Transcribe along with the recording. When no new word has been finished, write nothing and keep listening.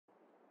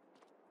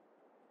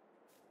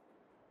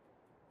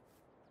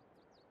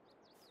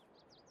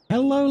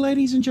Hello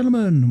ladies and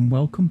gentlemen, and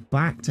welcome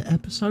back to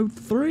episode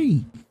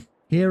 3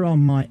 here on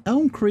my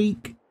Elk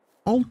Creek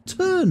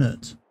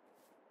alternate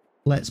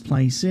Let's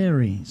Play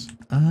series.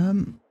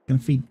 Gonna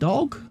feed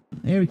dog.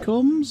 Here he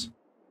comes.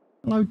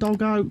 Hello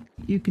doggo,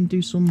 you can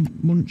do some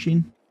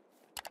munching.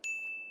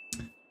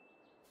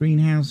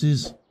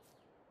 Greenhouses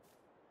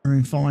are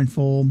in fine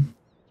form.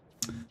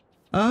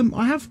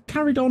 I have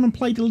carried on and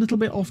played a little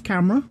bit off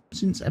camera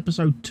since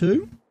episode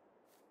 2.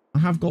 I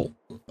have got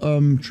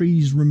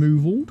trees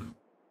removed.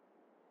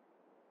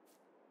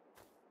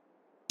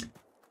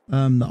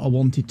 That I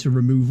wanted to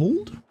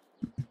removed.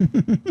 So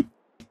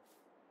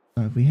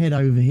if we head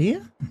over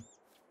here,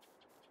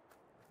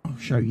 I'll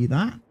show you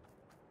that.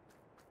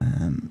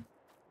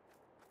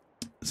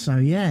 So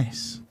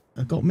yes,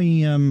 I got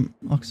me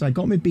like I say,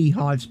 got my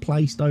beehives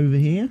placed over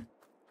here.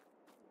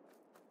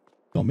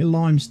 Got my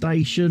lime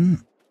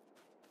station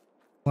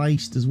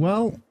placed as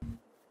well.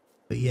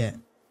 But yeah,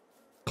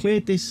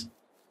 cleared this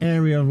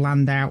area of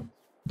land out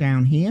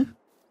down here.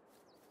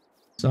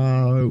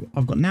 So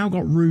I've now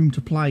got room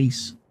to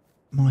place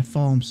my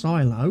farm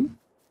silo.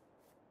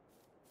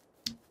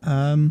 So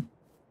I'm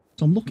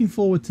looking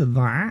forward to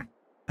that.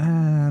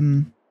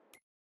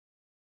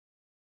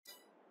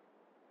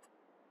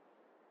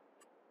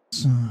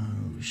 So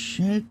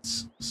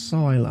sheds,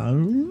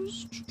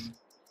 silos.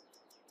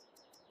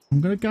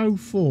 I'm going to go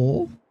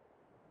for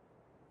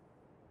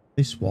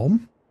this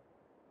one.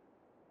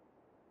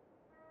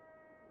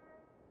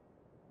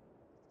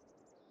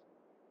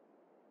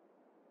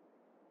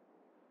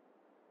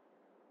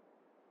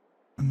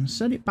 I'm going to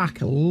set it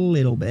back a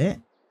little bit.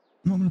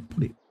 I'm not going to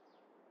put it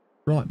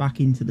right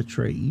back into the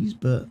trees,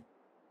 but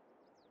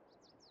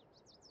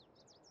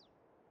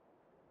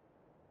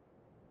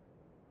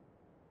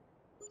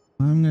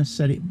I'm going to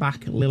set it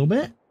back a little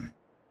bit.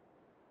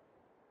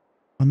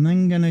 I'm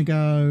then going to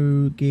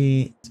go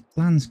get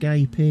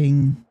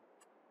landscaping,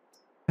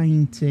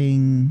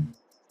 painting,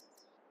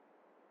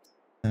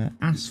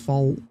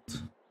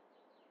 asphalt.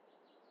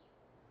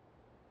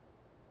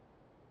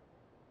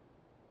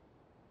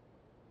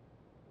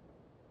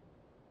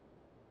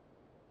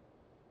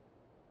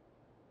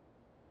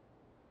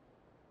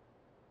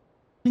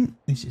 I think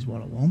this is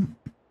what I want.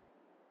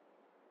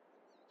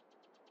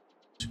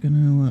 Just going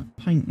to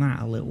paint that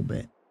a little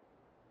bit.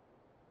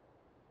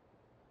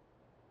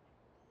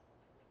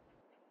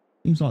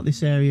 Seems like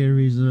this area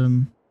is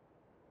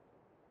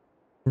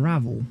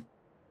gravel.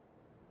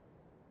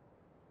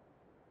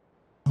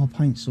 I'll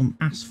paint some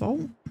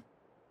asphalt.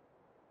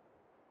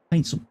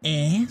 Paint some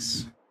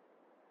airs.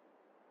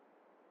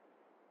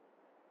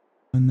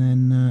 And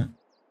then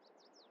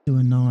do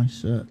a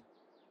nice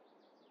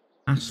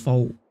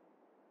asphalt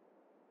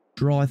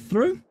drive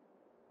through.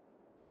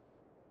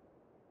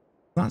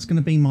 That's going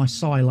to be my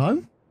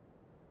silo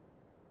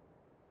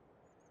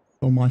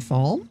for my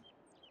farm,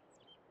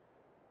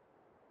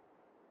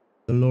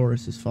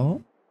 Dolores's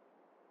farm.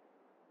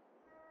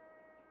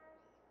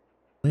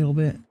 A little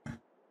bit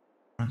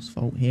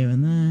asphalt here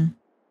and there.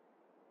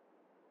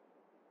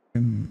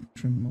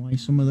 Trim away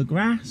some of the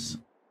grass.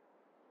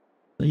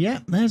 So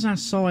yeah, there's our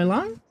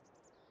silo.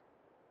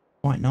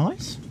 Quite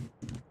nice.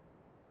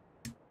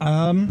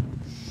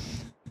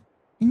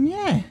 And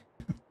yeah,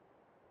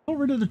 got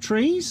rid of the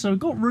trees, so I've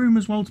got room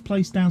as well to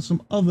place down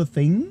some other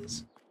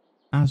things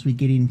as we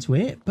get into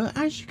it. But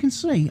as you can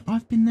see,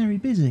 I've been very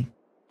busy.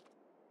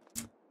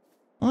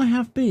 I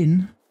have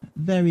been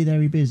very,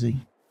 very busy.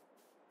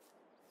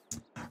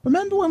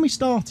 Remember when we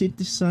started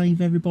this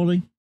save,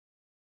 everybody?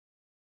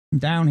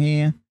 Down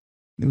here,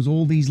 there was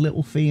all these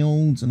little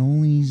fields and all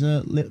these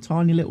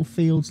tiny little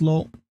fields,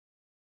 look.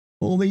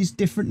 All these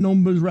different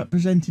numbers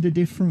represented a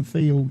different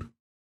field.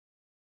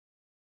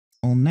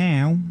 Well,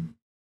 now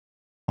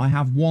I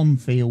have one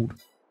field.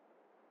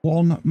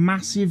 One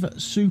massive,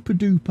 super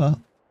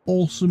duper,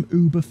 awesome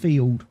uber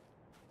field.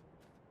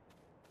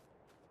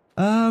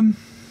 And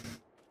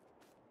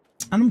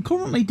I'm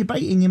currently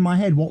debating in my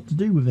head what to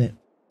do with it.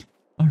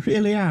 I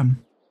really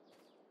am.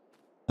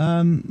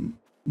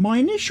 My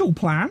initial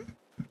plan,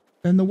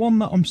 and the one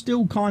that I'm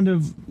still kind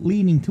of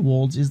leaning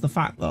towards, is the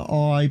fact that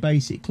I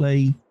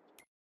basically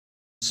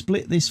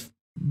split this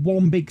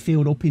one big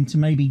field up into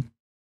maybe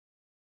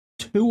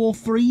 2 or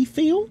 3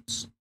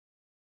 fields,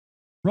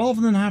 rather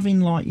than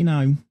having, like, you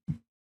know,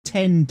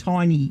 10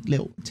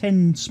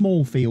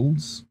 small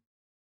fields.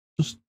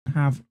 Just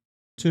have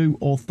 2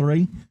 or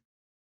 3,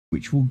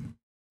 which will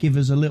give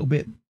us a little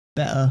bit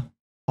better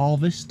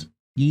harvest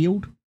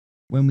yield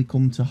when we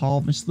come to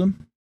harvest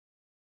them.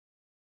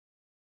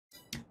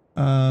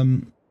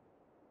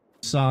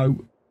 So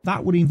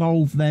that would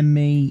involve then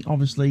me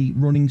obviously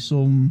running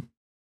some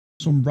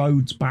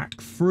roads back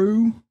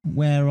through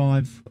where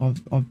I've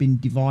been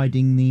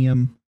dividing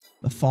the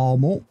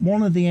farm up.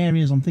 One of the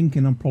areas I'm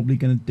thinking I'm probably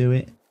going to do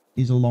it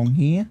is along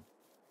here.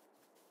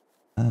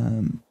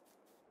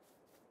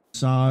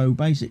 So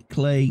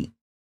basically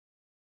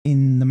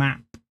in the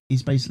map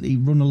is basically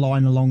run a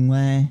line along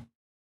there.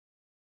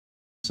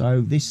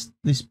 So this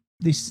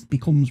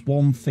becomes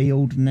one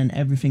field, and then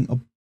everything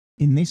up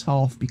in this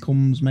half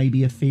becomes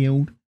maybe a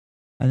field,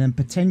 And then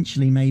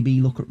potentially maybe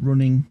look at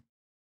running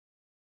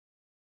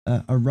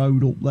a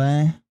road up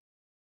there.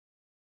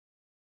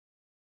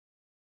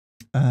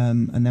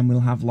 And then we'll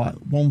have like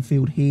one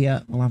field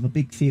here. We'll have a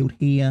big field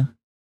here.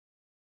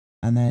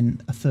 And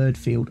then a third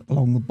field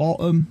along the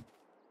bottom.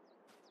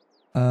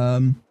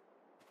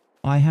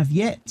 I have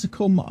yet to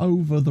come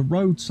over the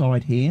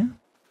roadside here.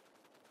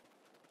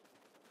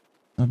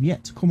 I've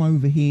yet to come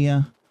over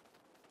here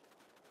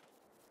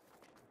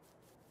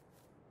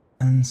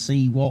and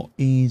see what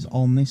is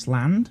on this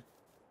land.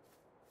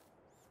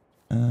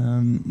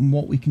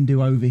 What we can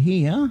do over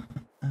here.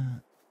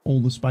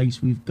 All the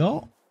space we've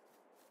got.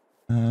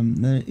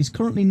 There is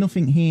currently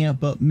nothing here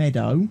but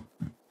meadow.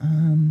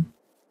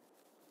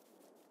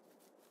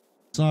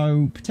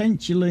 So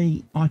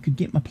potentially I could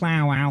get my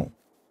plough out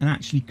and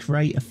actually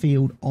create a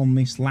field on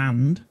this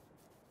land,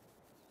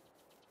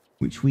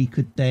 which we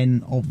could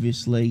then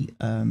obviously,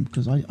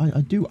 because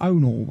I do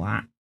own all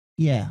that.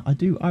 Yeah, I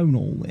do own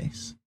all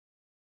this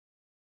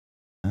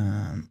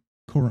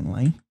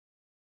currently.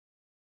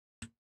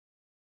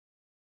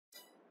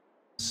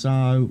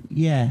 So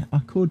yeah, I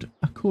could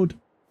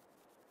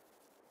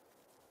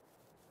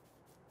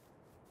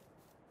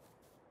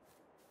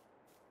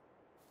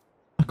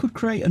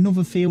create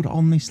another field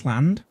on this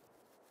land,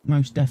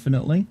 most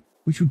definitely,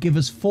 which would give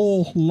us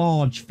 4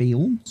 large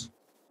fields,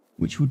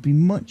 which would be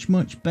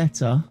much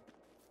better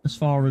as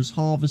far as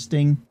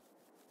harvesting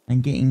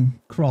and getting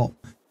crop.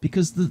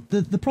 Because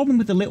the problem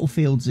with the little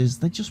fields is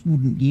they just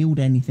wouldn't yield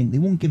anything. They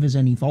won't give us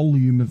any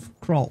volume of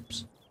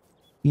crops.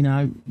 You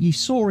know, you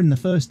saw in the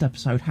first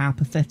episode how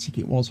pathetic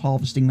it was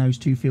harvesting those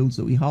 2 fields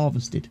that we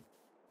harvested.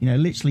 You know,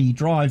 literally you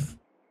drive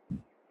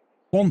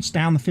once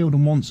down the field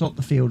and once up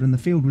the field and the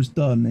field was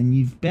done and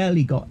you've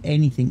barely got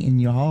anything in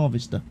your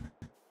harvester.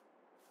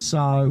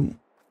 So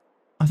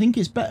I think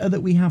it's better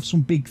that we have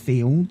some big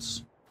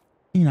fields,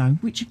 you know,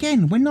 which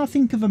again, when I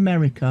think of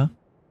America,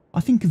 I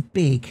think of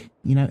big.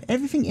 You know,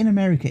 everything in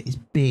America is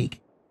big,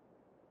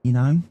 you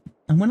know.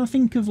 And when I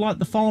think of like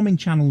the farming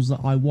channels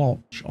that I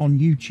watch on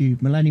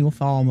YouTube, Millennial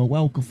Farmer,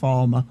 Welker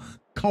Farmer,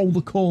 Cole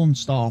the Corn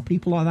Star,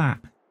 people like that,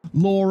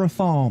 Laura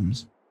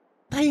Farms,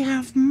 they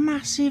have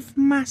massive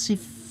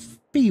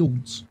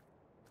fields,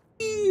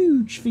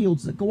 huge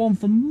fields that go on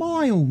for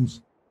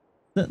miles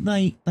that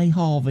they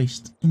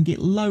harvest and get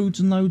loads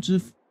and loads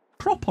of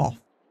crop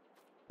off.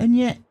 And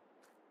yet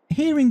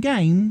here in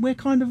game, we're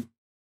kind of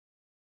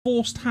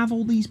forced to have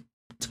all these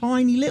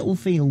tiny little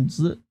fields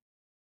that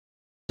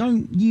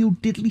don't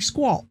yield diddly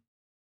squat.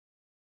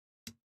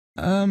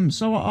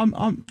 So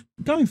I'm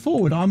going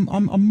forward. I'm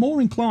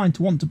more inclined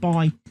to want to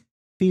buy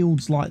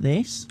fields like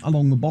this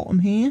along the bottom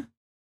here,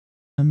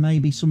 and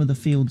maybe some of the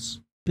fields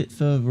a bit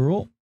further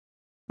up.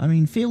 I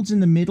mean, fields in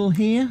the middle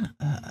here,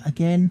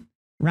 again,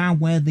 around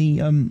where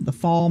the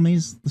farm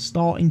is, the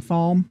starting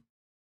farm.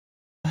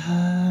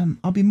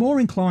 I'll be more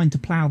inclined to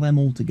plough them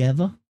all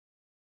together.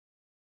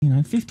 You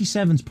know,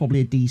 57's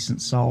probably a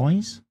decent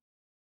size.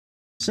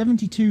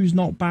 72 is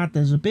not bad.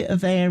 There's a bit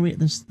of area.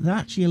 There's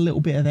actually a little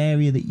bit of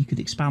area that you could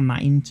expand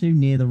that into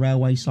near the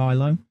railway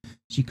silo.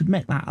 So you could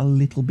make that a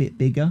little bit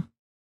bigger.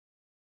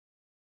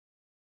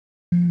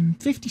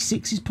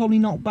 56 is probably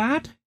not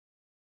bad.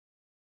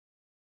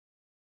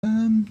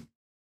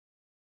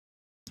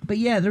 But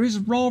yeah, there is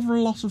rather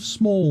a lot of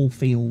small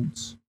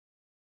fields.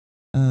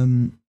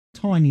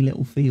 Tiny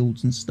little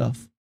fields and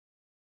stuff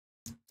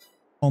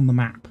on the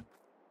map.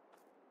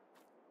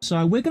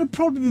 So we're going to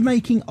probably be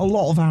making a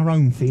lot of our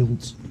own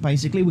fields.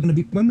 Basically, we're going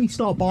to be, when we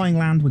start buying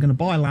land, we're going to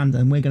buy land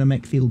and we're going to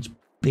make fields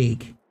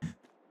big.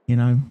 You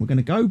know, we're going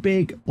to go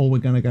big or we're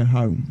going to go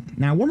home.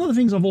 Now, one of the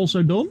things I've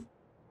also done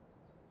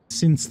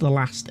since the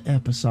last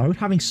episode,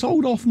 having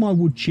sold off my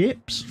wood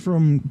chips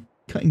from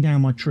cutting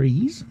down my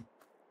trees,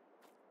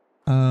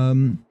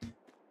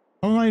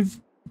 I've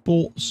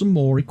bought some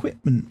more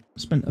equipment,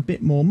 spent a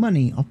bit more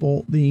money. I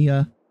bought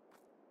the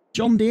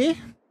John Deere.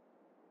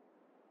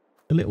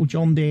 The little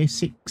John Deere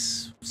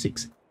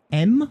 6M,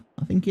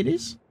 I think it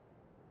is,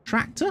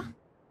 tractor.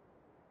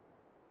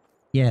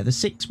 Yeah, the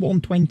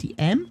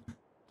 6120M.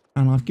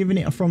 And I've given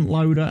it a front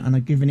loader and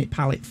I've given it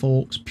pallet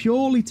forks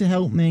purely to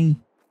help me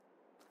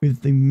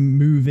with the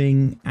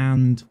moving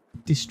and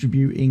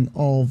distributing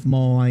of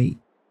my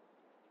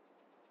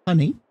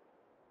honey.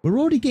 We're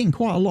already getting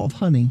quite a lot of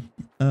honey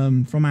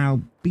from our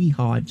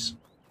beehives.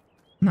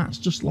 And that's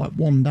just like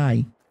one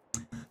day.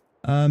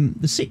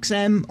 The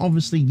 6M,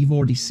 obviously you've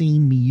already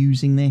seen me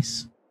using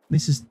this.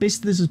 This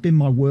has been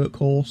my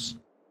workhorse.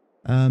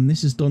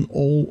 This has done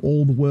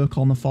all the work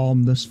on the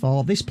farm thus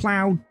far. This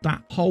ploughed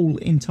that whole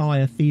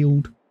entire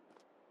field.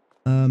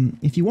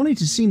 If you wanted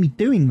to see me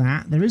doing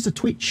that, there is a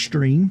Twitch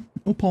stream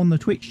up on the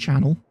Twitch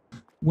channel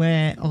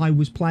where I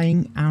was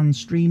playing and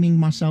streaming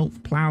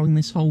myself ploughing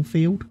this whole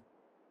field.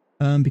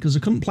 Because I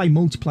couldn't play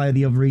multiplayer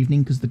the other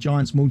evening because the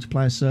Giants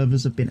multiplayer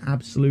servers have been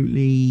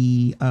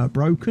absolutely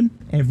broken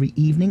every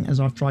evening as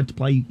I've tried to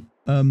play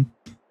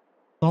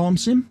Farm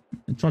Sim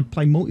and tried to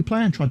play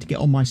multiplayer and tried to get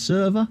on my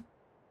server.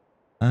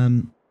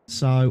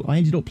 So I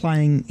ended up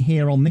playing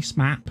here on this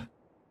map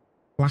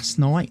last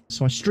night.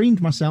 So I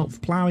streamed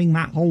myself ploughing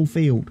that whole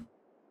field.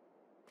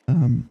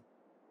 And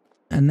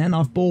then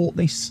I've bought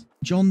this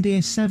John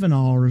Deere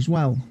 7R as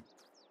well.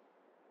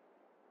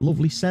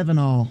 Lovely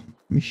 7R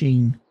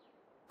machine.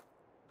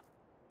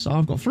 So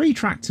I've got 3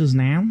 tractors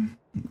now,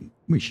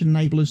 which should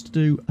enable us to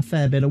do a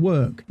fair bit of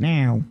work.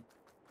 Now,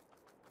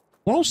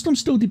 whilst I'm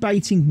still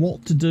debating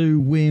what to do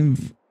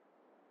with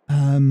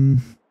the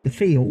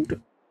field,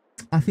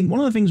 I think one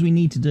of the things we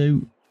need to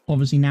do,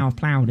 obviously now I've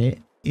ploughed it,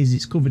 is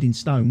it's covered in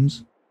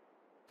stones.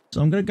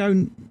 So I'm going to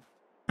go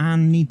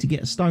and need to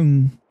get a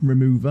stone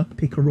remover,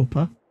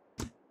 picker-upper.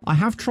 I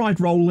have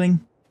tried rolling,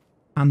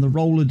 and the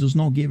roller does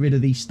not get rid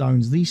of these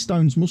stones. These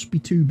stones must be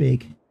too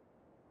big.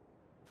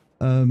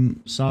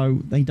 So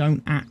they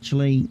don't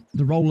actually,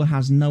 the roller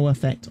has no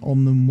effect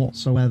on them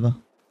whatsoever.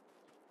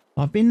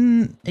 I've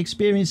been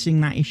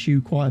experiencing that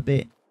issue quite a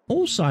bit.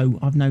 Also,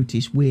 I've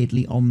noticed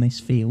weirdly on this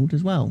field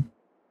as well,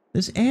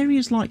 there's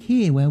areas like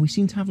here where we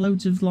seem to have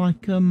loads of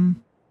like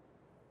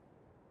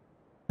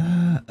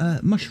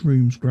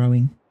mushrooms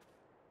growing,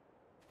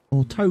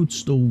 or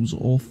toadstools,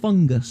 or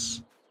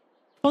fungus.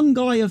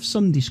 Fungi of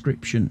some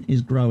description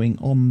is growing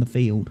on the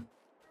field.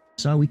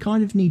 So we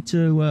kind of need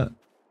to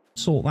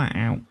sort that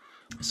out.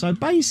 So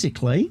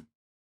basically,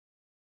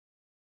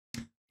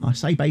 I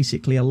say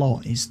basically a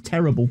lot, it's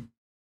terrible.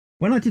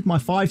 When I did my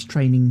fives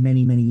training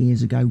many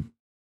years ago,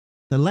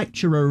 the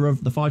lecturer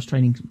of the fives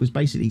training was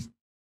basically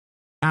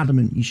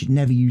adamant you should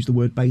never use the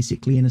word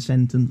basically in a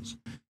sentence.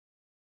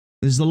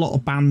 There's a lot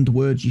of banned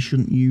words you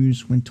shouldn't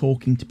use when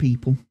talking to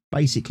people.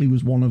 Basically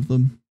was one of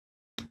them.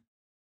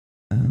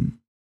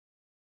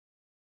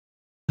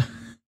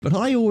 But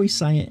I always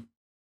say it.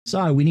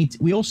 So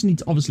we also need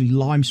to obviously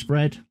lime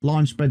spread.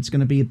 Lime spread's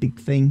going to be a big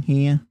thing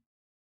here.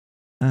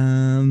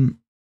 And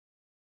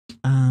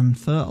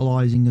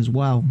fertilizing as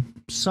well.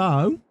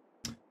 So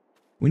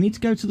we need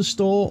to go to the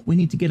store. We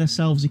need to get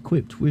ourselves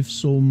equipped with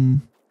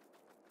some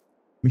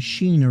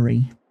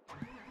machinery.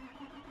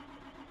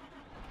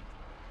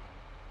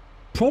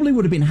 Probably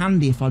would have been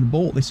handy if I'd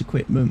bought this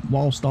equipment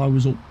whilst I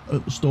was up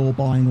at the store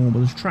buying all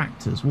those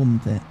tractors,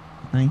 wouldn't it?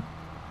 Hey?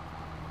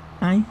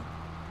 Hey?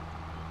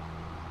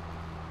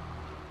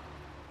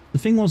 The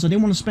thing was, I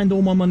didn't want to spend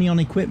all my money on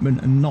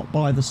equipment and not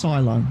buy the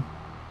silo.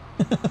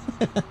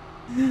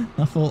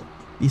 I thought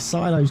your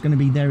silo is going to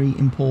be very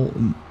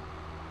important.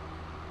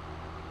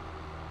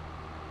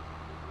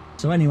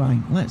 So anyway,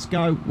 let's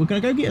go. We're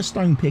going to go get a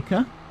stone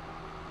picker.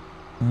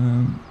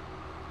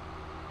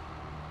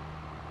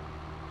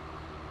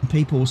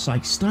 People will say,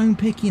 stone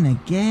picking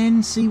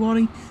again? See what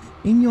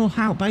in your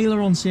Haut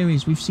Beyleron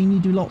series, we've seen you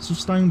do lots of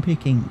stone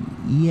picking.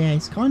 Yeah,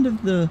 it's kind of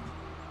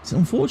it's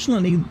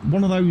unfortunately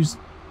one of those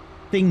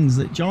things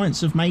that Giants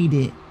have made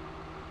it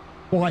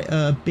quite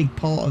a big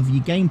part of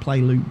your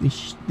gameplay loop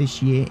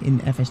this year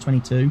in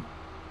FS22.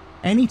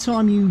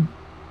 Anytime you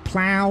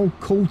plough,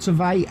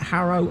 cultivate,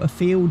 harrow a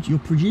field, you're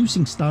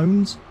producing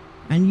stones,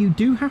 and you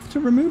do have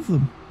to remove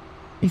them.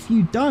 If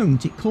you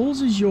don't, it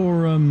causes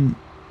your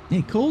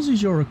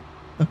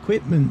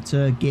equipment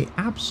to get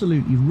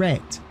absolutely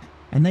wrecked,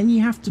 and then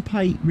you have to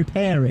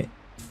repair it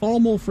far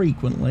more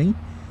frequently,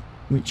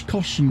 which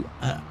costs you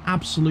an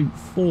absolute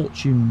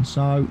fortune.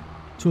 So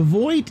to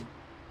avoid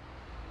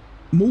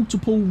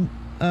multiple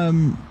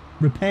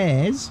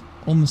repairs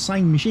on the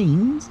same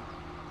machines,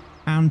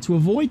 and to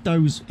avoid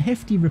those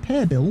hefty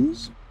repair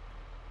bills,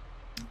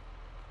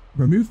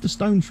 remove the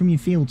stones from your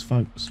fields,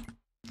 folks.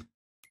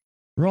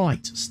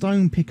 Right,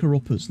 stone picker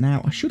uppers.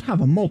 Now I should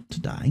have a mod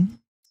today.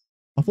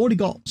 I've already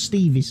got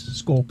Stevie's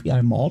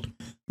Scorpio mod,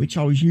 which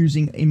I was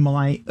using in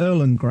my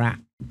Erlengrat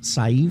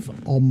save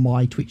on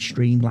my Twitch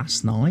stream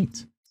last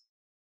night.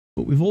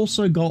 But we've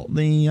also got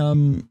the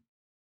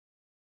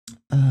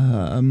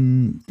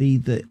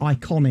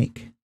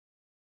iconic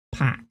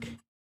pack.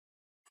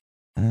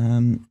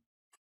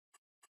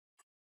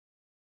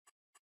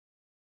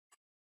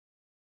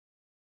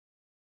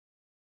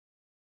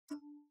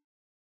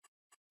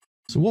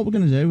 So what we're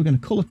going to do, we're going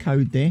to colour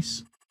code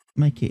this,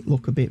 make it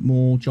look a bit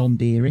more John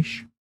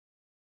Deere-ish.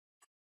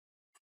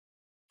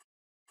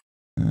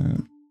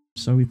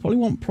 So we probably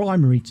want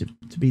primary to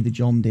be the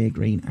John Deere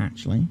green,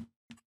 actually.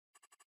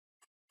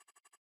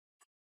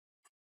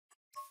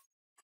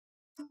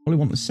 Probably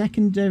want the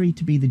secondary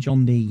to be the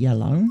John Deere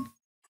yellow.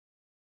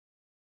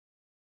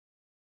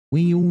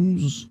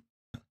 Wheels.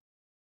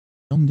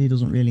 John Deere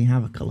doesn't really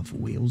have a colour for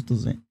wheels,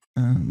 does it?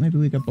 Maybe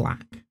we go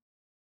black.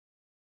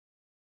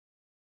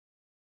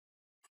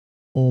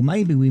 Or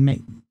maybe we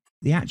make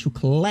the actual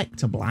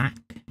collector black.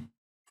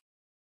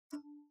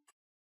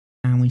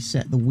 And we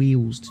set the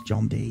wheels to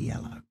John Deere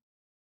yellow.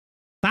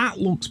 That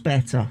looks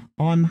better.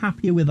 I'm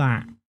happier with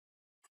that.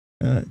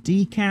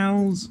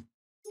 Decals.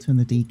 Turn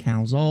the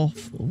decals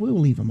off. We'll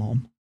leave them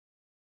on.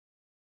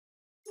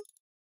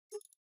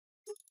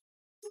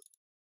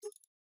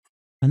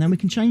 And then we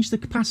can change the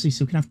capacity.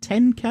 So we can have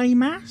 10k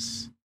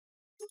mass.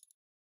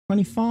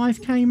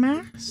 25k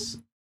mass.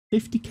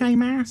 50k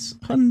mass.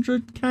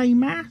 100k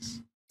mass.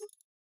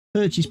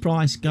 Purchase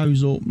price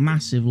goes up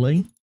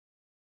massively.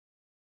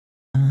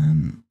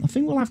 I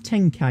think we'll have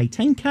 10k.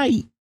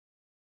 10k,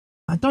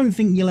 I don't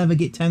think you'll ever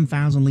get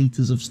 10,000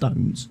 litres of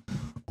stones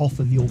off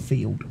of your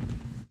field.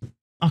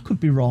 I could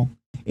be wrong.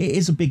 It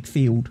is a big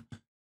field,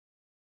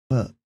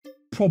 but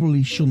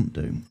probably shouldn't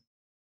do.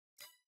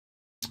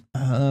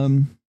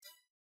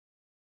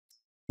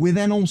 We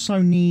then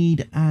also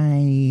need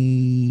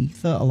a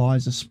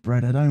fertilizer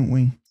spreader, don't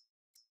we?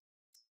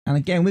 And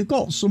again, we've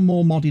got some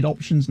more modded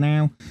options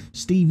now.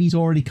 Stevie's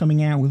already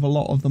coming out with a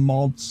lot of the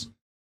mods.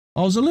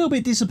 I was a little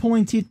bit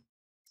disappointed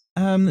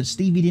that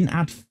Stevie didn't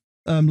add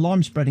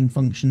lime spreading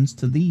functions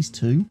to these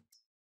two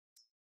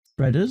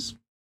spreaders.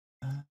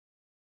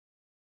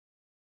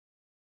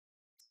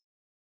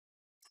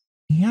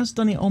 He has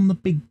done it on the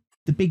big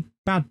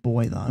bad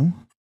boy though.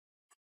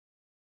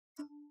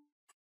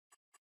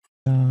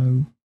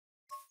 So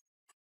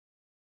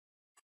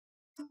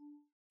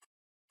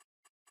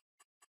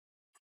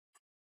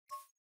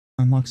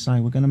and like I say,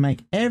 we're going to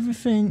make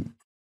everything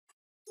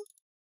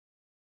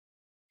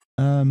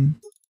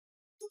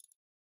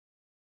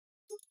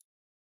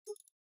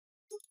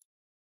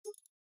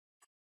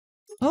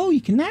oh,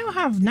 you can now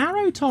have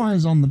narrow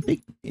tires on the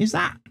big, is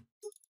that?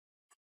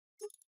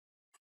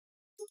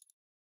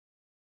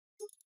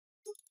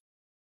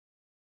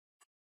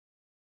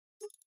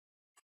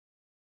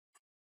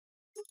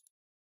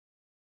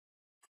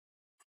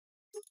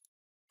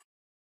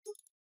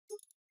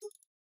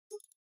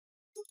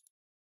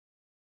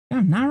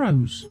 Yeah,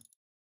 narrows.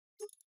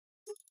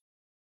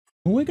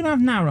 Well, we're going to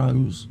have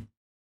narrows.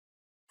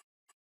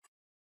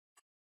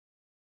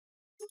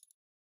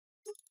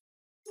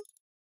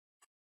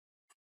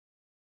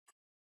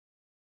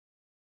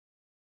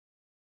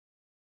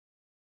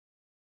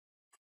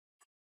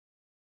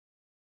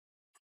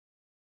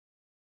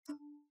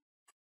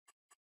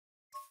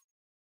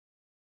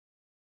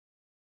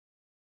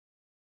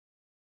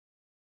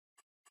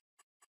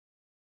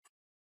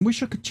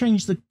 Wish I could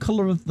change the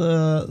colour of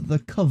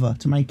the cover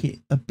to make it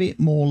a bit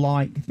more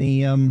like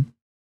the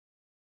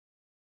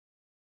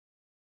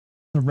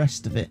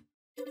rest of it.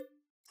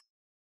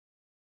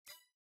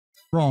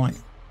 Right,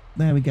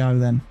 there we go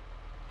then.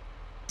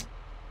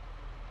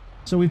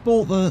 So we've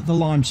bought the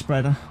lime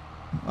spreader.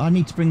 I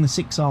need to bring the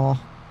 6R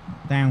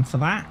down for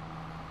that.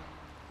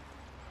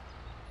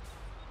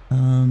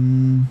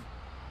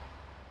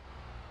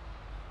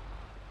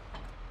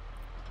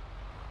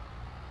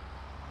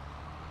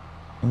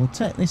 And we'll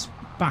take this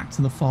back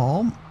to the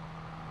farm.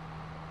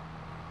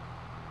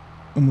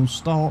 And we'll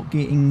start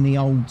getting the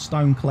old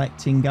stone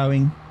collecting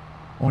going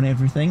on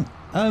everything.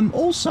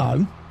 Also,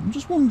 I'm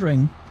just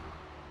wondering,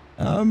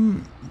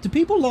 do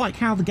people like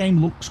how the game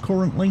looks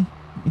currently?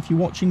 If you're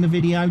watching the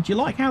video, do you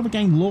like how the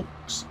game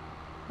looks?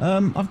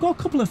 I've got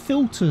a couple of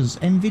filters,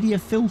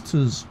 NVIDIA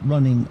filters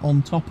running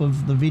on top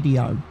of the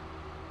video.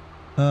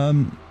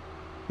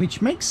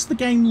 Which makes the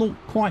game look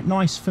quite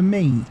nice for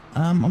me.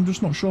 I'm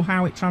just not sure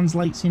how it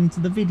translates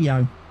into the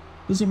video.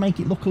 Does it make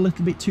it look a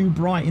little bit too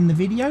bright in the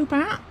video,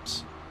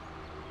 perhaps?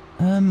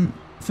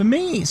 For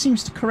me, it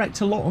seems to correct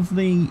a lot of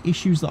the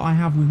issues that I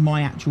have with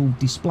my actual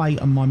display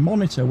and my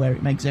monitor, where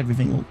it makes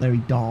everything look very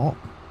dark.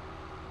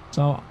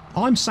 So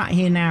I'm sat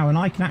here now and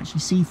I can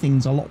actually see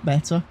things a lot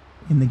better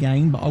in the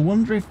game, but I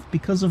wonder if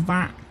because of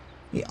that,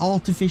 it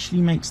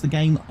artificially makes the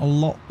game a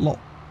lot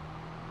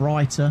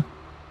brighter.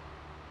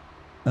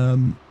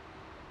 And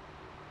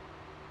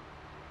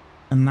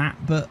that,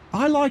 but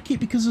I like it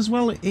because as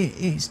well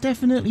it's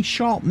definitely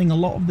sharpening a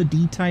lot of the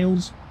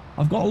details.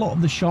 I've got a lot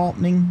of the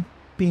sharpening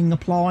being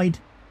applied,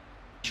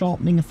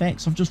 sharpening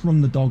effects. I've just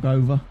run the dog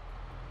over.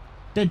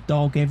 Dead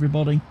dog,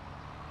 everybody.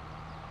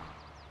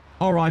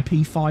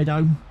 R.I.P.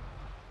 Fido.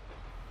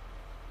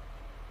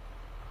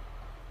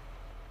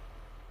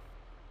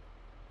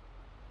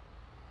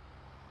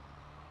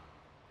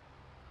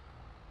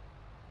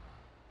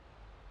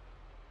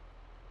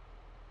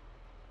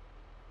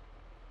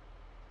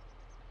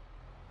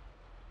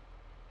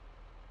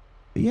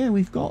 But yeah,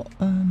 we've got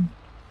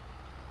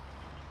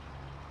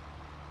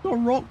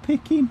rock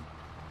picking.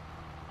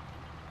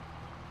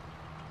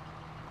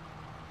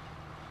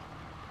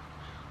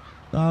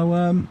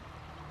 So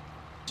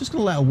just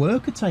gonna let a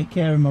worker take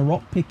care of my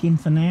rock picking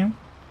for now.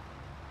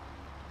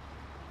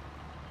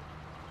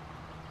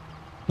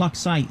 Like I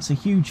say, it's a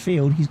huge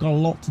field. He's got a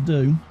lot to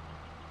do.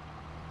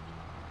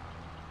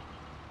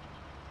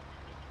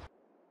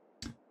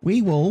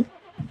 We will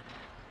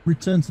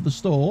return to the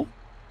store.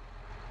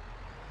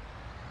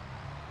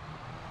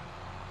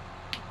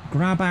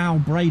 Grab our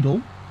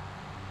Bradle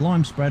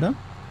lime spreader,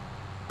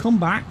 come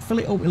back, fill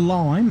it up with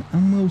lime,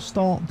 and we'll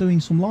start doing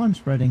some lime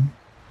spreading.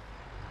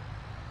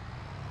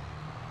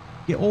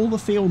 Get all the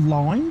field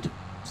limed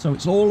so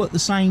it's all at the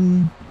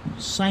same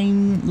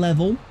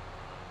level,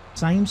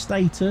 same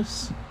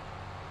status,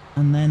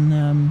 and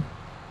then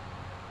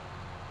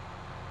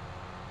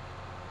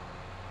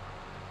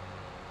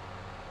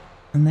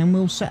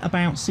we'll set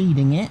about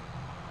seeding it.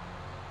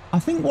 I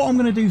think what I'm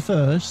going to do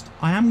first,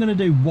 I am going to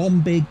do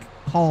one big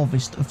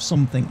harvest of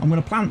something. I'm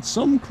going to plant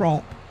some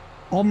crop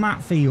on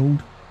that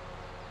field,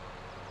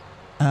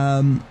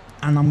 and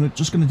I'm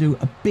just going to do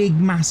a big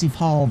massive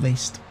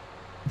harvest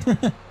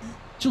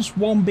Just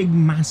one big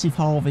massive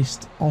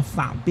harvest off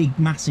that big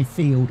massive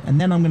field, and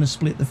then I'm going to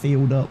split the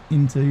field up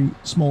into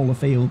smaller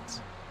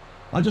fields.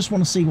 I just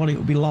want to see what it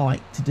would be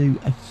like to do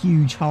a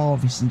huge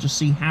harvest and just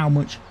see how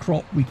much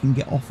crop we can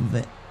get off of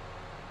it.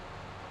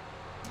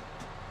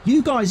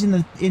 You guys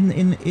in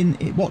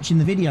watching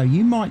the video,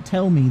 you might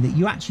tell me that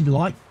you actually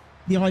like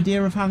the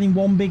idea of having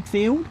one big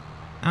field,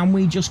 and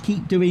we just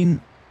keep doing.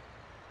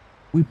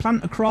 We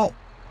plant a crop,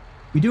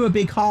 we do a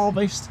big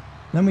harvest,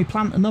 then we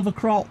plant another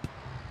crop,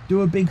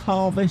 do a big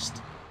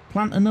harvest,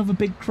 plant another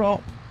big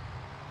crop,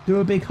 do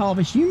a big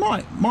harvest. You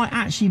might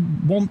actually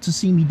want to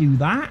see me do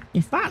that.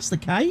 If that's the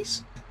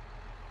case,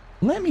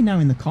 let me know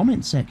in the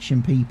comment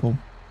section, people.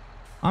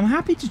 I'm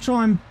happy to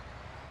try and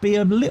be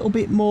a little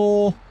bit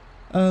more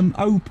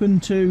open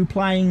to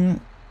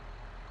playing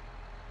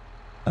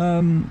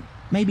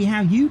maybe how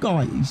you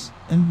guys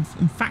and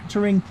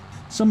factoring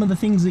some of the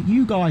things that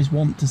you guys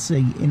want to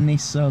see in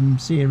this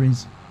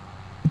series.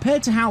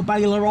 Compared to Haut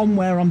Beyleron,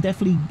 where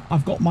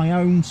I've got my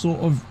own sort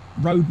of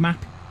roadmap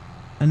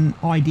and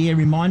idea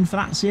in mind for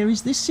that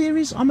series. This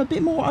series, I'm a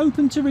bit more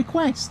open to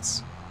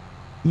requests.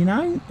 You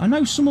know, I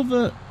know some of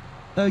the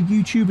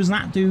YouTubers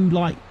that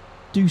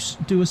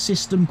do a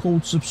system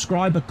called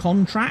subscriber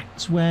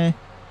contracts, where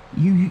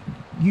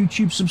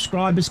YouTube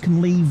subscribers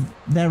can leave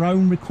their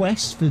own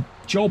requests for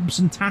jobs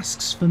and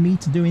tasks for me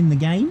to do in the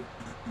game.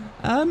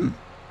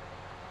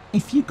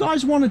 If you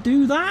guys want to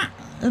do that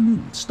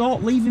and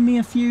start leaving me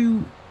a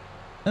few,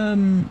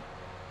 like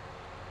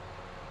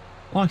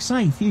I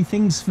say, a few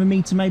things for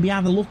me to maybe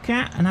have a look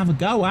at and have a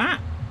go at,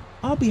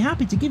 I'll be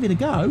happy to give it a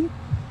go.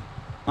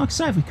 Like I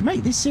say, if we can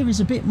make this series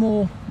a bit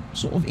more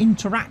sort of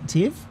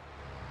interactive,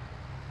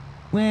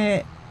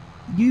 where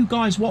you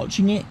guys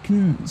watching it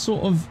can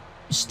sort of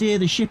steer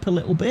the ship a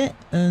little bit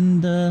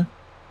and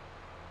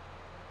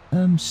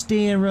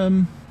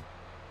steer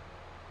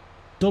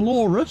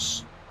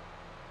Dolores.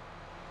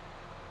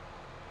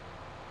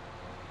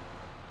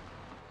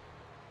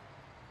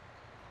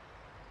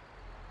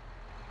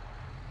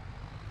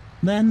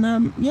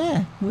 Then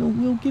yeah,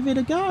 we'll give it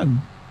a go.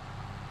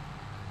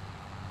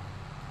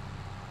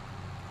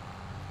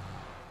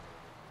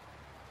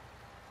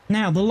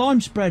 Now the lime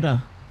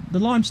spreader, the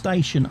lime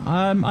station.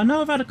 I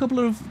know I've had a couple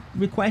of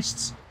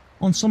requests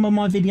on some of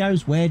my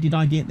videos. Where did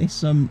I get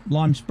this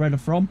lime spreader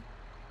from?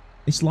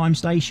 This lime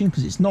station,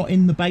 because it's not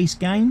in the base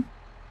game.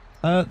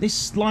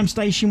 This lime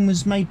station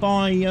was made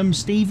by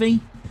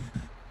Stevie.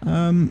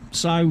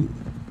 So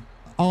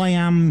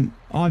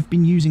I've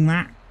been using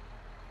that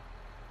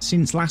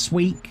since last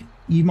week.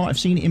 You might have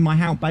seen it in my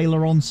Haut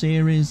Beyleron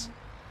series.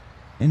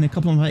 In a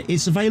couple of,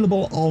 it's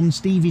available on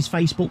Stevie's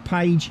Facebook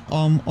page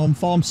on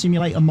Farm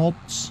Simulator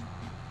Mods.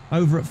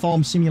 Over at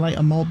Farm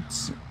Simulator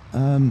Mods,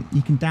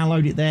 you can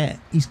download it there.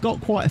 He's got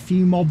quite a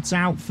few mods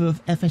out for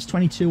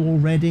FS22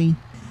 already.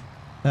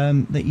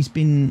 That he's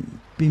been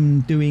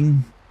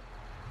doing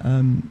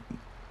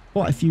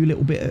quite a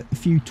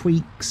few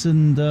tweaks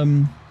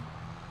and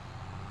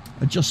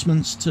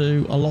adjustments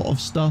to a lot of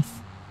stuff.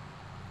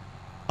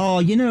 Oh,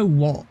 you know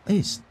what?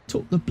 It's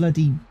took the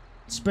bloody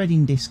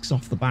spreading discs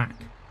off the back.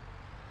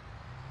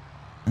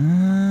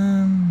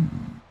 I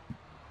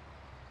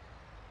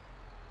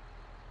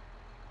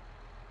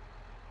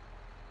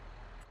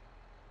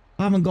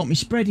haven't got my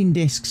spreading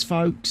discs,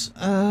 folks.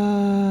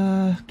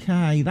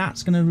 Okay,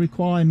 that's going to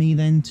require me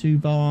then to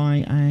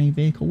buy a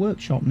vehicle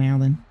workshop now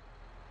then.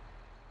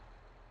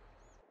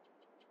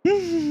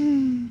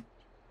 Do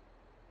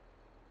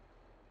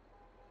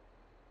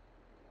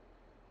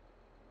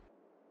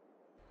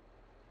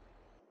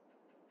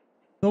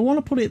I want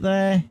to put it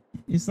there?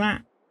 Is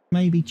that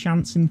maybe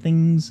chancing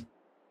things?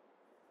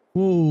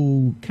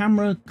 Whoa,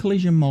 camera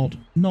collision mod,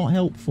 not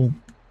helpful.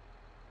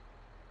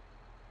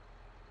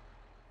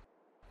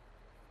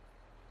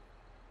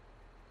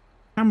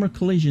 Camera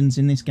collisions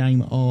in this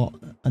game are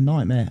a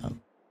nightmare. As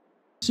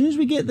soon as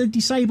we get the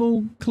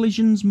disable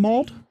collisions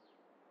mod,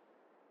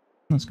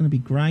 that's going to be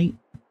great.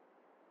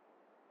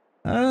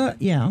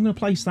 Yeah, I'm going to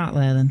place that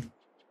there then.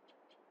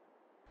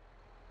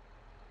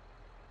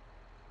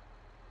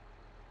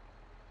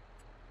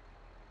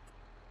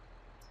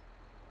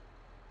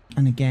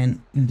 And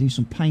again, I'm going to do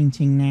some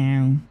painting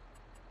now.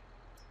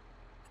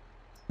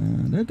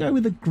 I'm going to go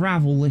with the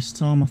gravel this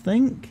time, I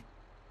think.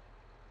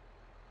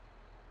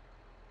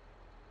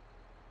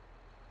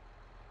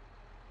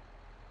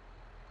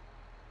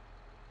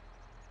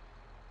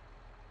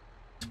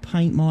 To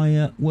paint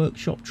my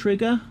workshop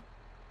trigger.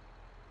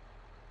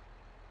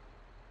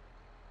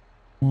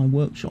 My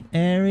workshop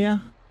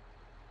area.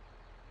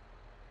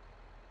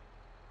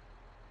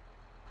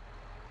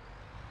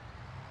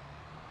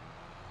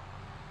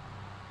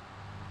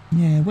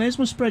 Yeah, where's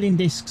my spreading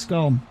discs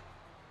gone?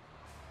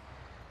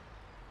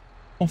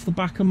 Off the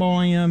back of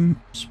my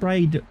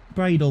sprayed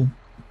bradle.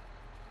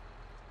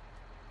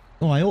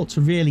 Oh, I ought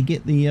to really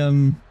get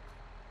the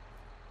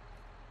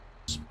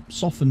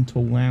soften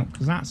tool out,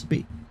 because that's a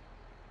bit...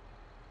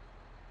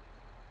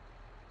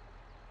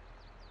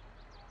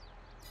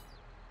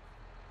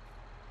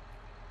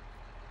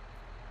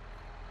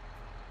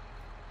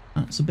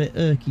 that's a bit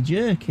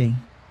irky-jerky.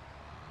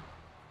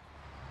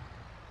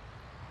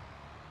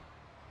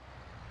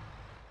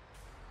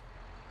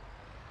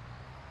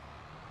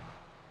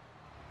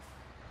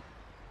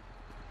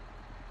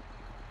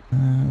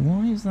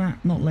 Why is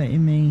that not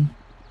letting me...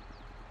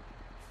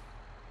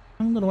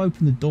 I haven't got to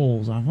open the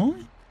doors, have I?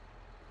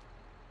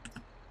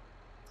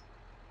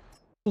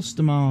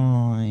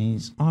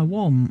 Customise. I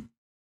want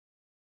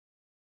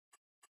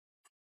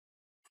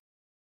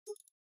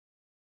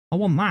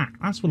that.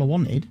 That's what I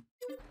wanted.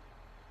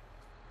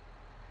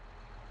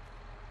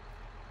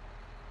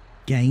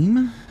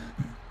 Game.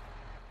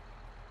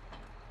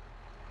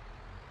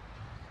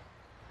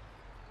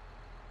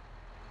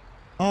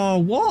 Oh,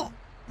 what?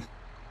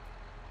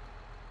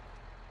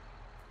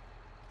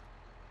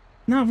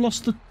 Now I've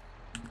lost the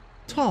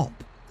top.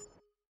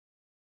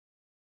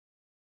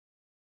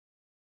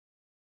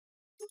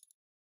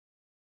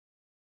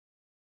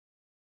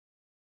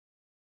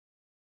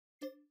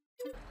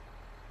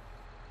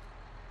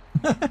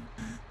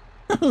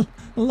 I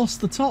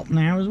lost the top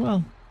now as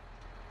well.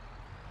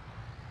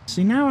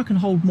 See, now I can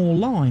hold more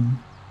lime.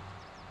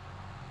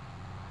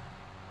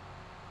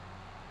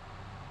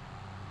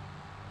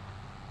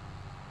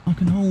 I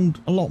can hold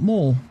a lot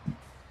more.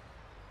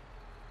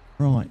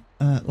 Right,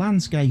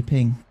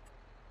 landscaping.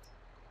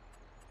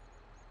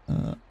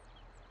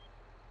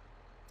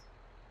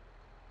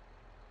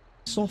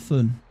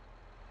 Soften.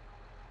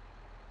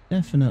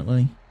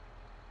 Definitely.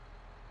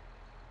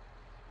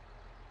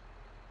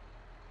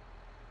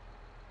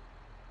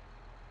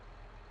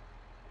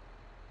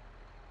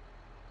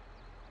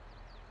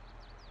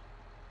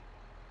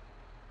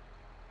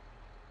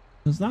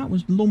 Because that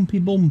was lumpy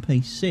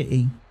bumpy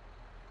city.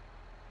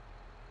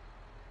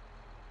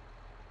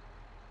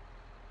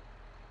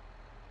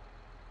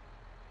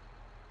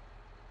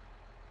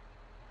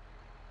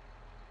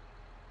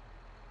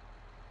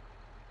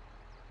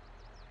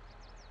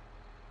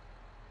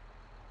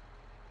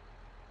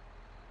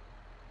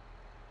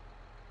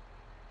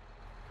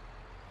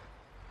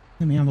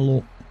 Let me have a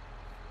look.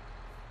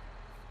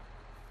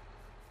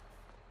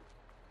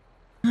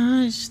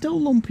 It's still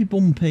lumpy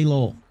bumpy,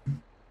 look.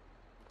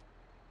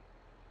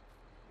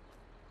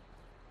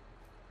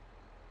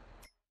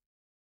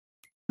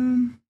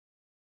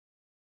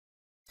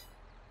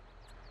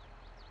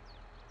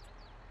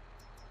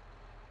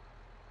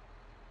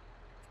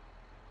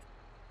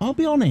 I'll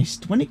be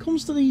honest, when it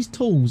comes to these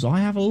tools, I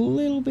have a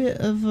little bit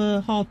of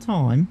a hard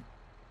time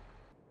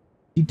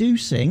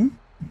deducing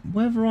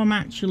whether I'm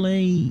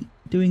actually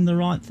doing the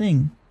right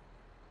thing.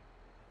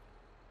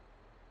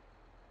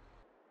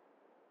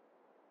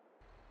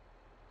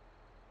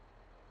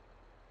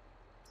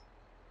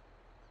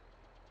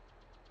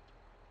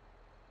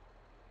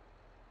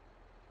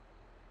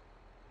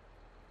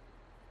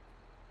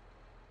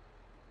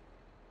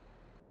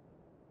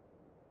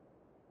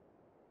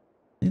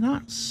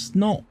 That's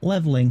not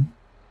levelling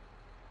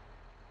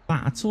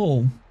that at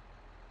all.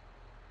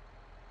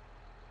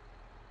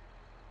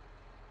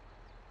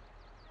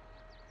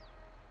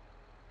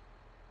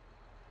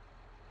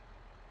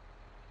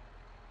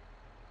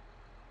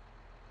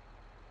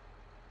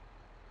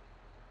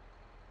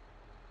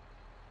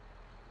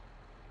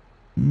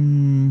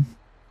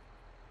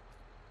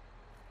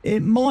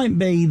 It might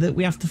be that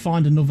we have to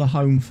find another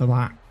home for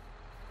that.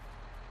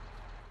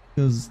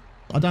 Because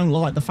I don't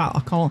like the fact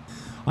I can't...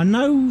 I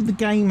know the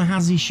game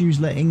has issues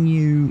letting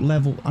you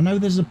level. I know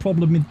there's a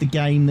problem with the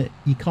game that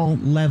you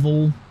can't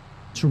level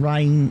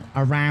terrain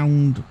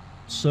around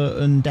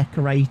certain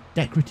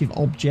decorative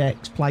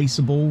objects,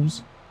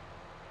 placeables,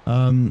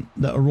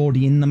 that are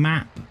already in the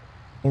map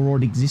or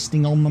already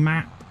existing on the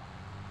map.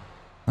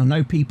 I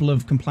know people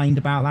have complained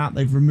about that.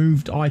 They've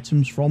removed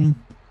items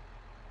from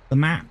the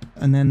map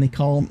and then they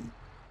can't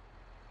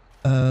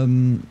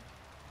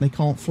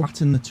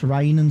flatten the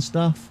terrain and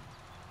stuff.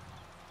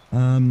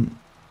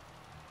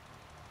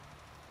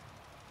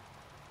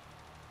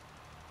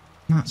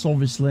 That's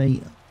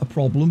obviously a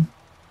problem.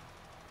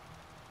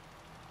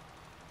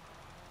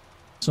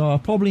 So I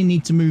probably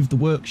need to move the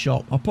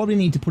workshop. I probably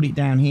need to put it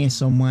down here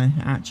somewhere,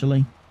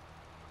 actually.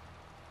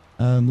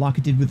 Like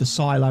I did with the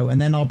silo.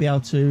 And then I'll be able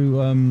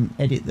to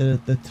edit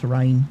the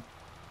terrain.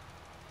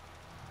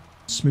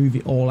 Smooth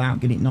it all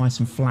out, get it nice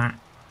and flat.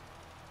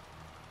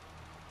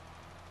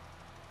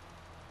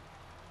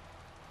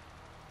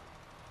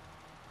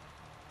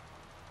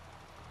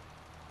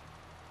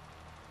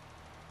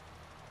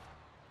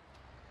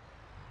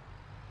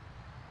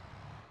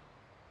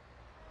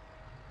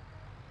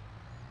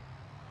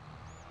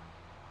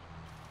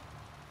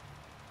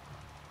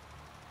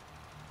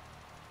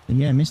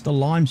 Yeah, Mr.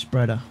 Lime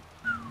Spreader.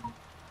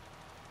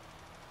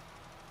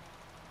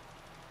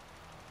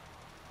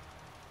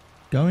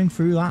 Going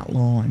through that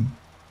lime.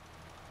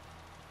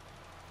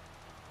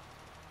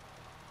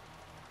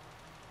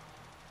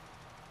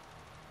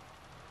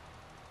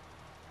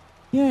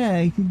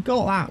 Yeah, you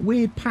got that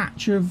weird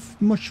patch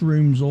of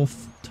mushrooms or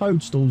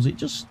toadstools. It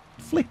just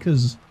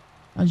flickers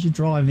as you're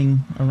driving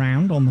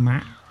around on the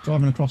map,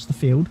 driving across the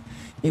field.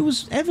 It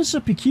was ever so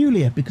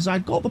peculiar because I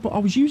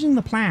was using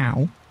the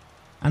plough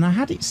And I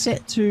had it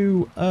set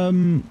to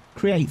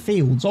create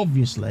fields,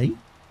 obviously,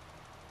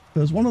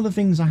 because one of the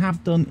things I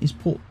have done is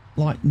put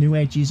like new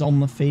edges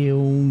on the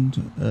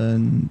field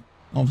and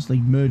obviously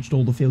merged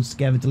all the fields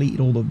together,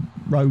 deleted all the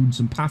roads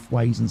and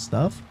pathways and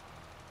stuff.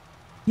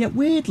 Yet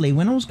weirdly,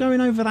 when I was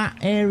going over that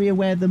area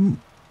where the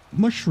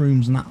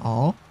mushrooms and that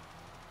are,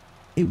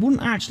 it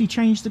wouldn't actually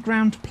change the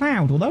ground to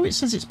ploughed. Although it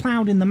says it's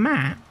ploughed in the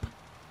map,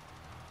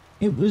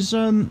 it was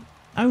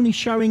only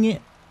showing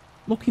it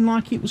looking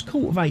like it was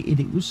cultivated.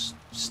 It was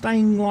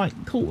staying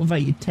like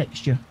cultivated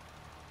texture.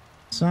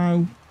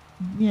 So,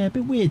 yeah, a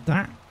bit weird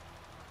that.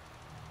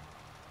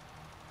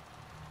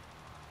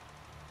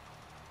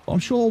 But I'm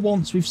sure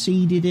once we've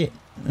seeded it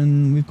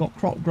and we've got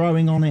crop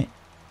growing on it,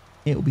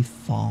 it'll be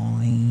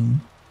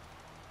fine.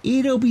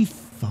 It'll be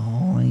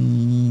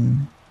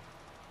fine.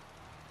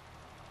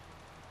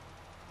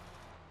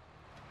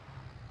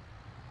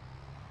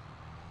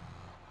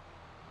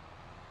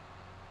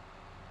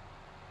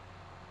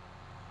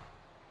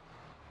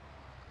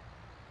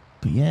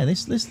 But yeah,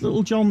 this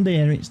little John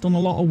Deere, it's done a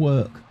lot of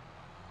work.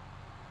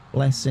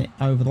 Bless it,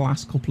 over the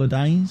last couple of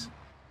days.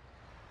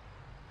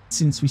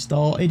 Since we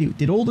started, it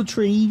did all the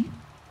tree.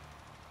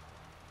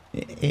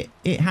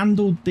 It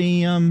handled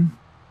the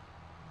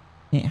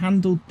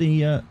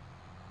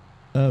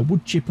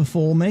wood chipper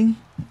for me,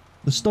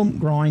 the stump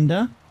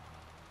grinder.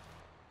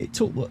 It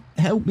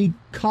helped me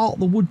cart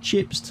the wood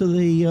chips to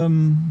the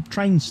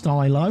train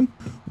stylo.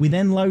 We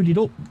then loaded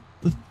up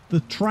the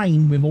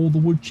train with all the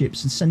wood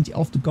chips and sent it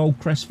off to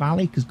Goldcrest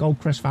Valley, because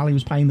Goldcrest Valley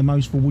was paying the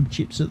most for wood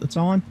chips at the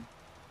time.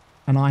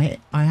 And I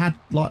had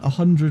like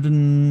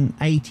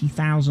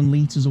 180,000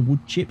 litres of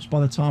wood chips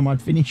by the time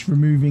I'd finished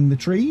removing the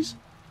trees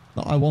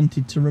that I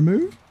wanted to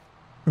remove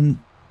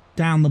from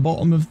down the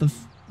bottom of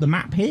the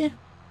map here.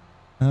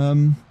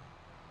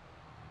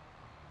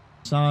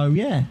 So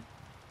yeah,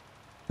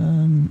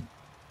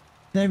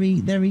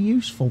 very, very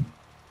useful.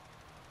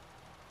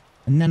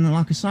 And then,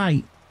 like I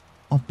say,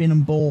 I've been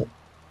and bought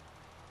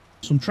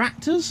some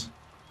tractors,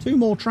 2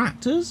 more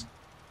tractors,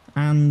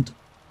 and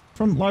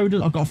front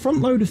loader. I've got a front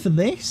loader for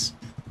this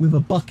with a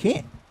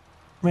bucket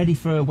ready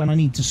for when I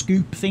need to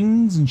scoop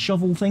things and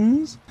shovel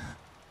things.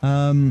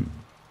 We've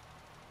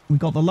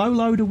got the low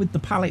loader with the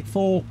pallet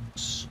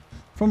forks,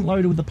 front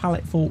loader with the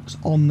pallet forks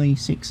on the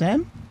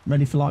 6M,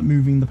 ready for like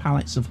moving the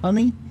pallets of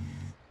honey.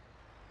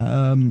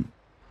 And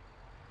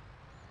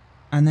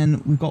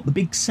then we've got the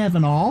big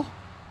 7R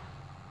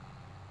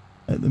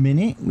at the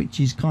minute, which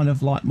is kind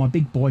of like my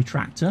big boy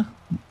tractor,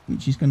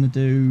 which is going to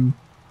do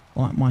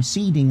like my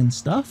seeding and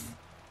stuff.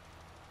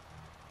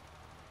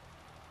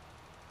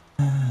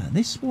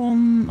 This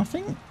one, I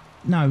think,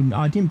 no,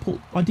 I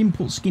didn't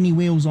put skinny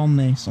wheels on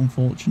this,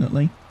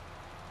 unfortunately.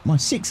 My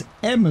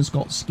 6M has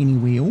got skinny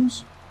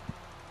wheels,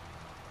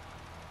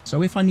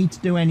 so if I need to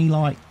do any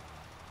like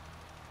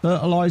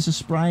fertilizer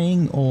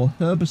spraying or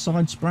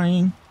herbicide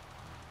spraying,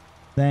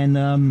 then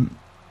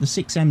the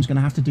 6M is going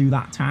to have to do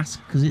that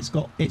task, because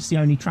it's the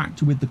only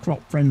tractor with the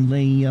crop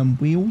friendly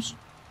wheels.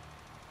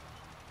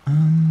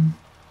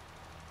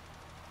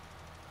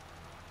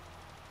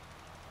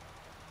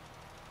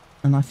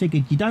 And I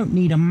figured you don't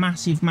need a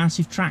massive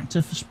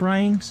tractor for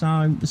spraying,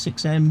 so the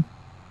 6M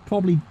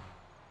probably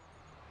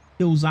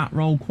fills that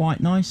role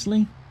quite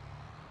nicely.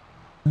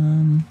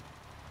 In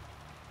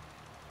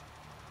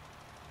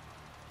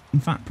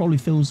fact, probably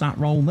fills that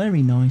role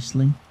very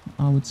nicely,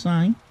 I would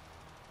say.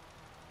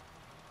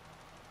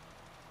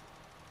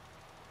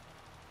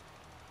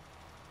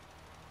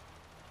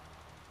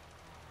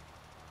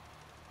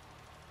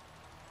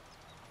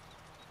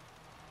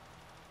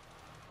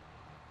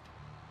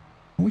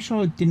 I wish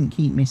I didn't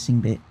keep missing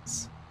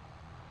bits.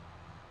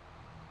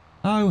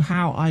 Oh,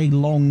 how I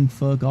long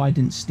for a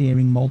guidance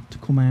steering mod to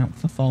come out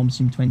for Farm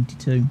Sim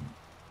 22.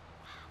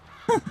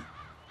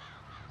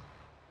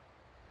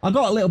 I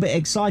got a little bit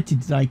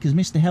excited today because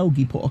Mr.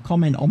 Helgi put a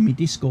comment on my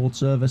Discord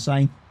server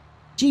saying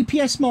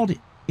GPS mod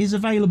is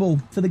available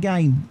for the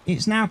game.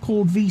 It's now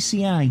called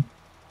VCA.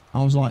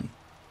 I was like,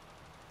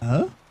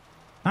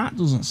 that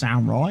doesn't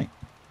sound right.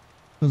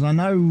 Because I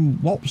know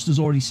Wopster's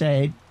already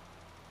said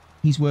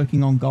he's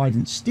working on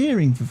guidance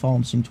steering for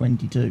Farm Sim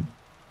 22.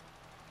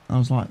 I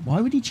was like, why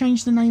would he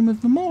change the name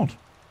of the mod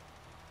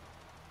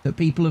that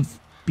people have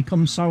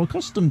become so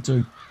accustomed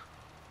to?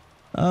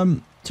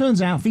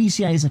 Turns out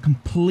VCA is a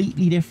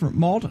completely different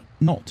mod,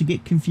 not to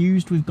get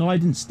confused with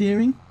guidance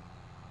steering.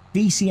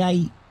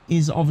 VCA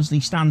obviously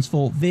stands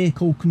for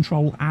Vehicle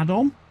Control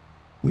Add-on,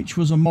 which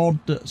was a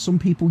mod that some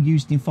people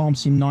used in Farm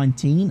Sim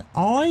 19.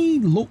 I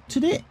looked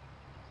at it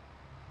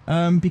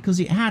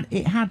because it had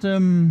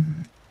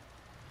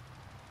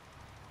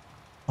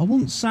I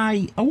wouldn't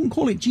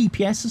call it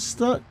GPS as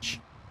such,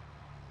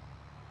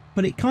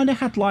 but it kind of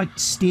had like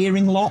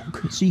steering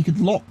lock, so you could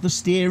lock the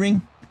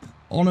steering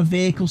on a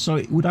vehicle so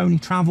it would only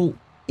travel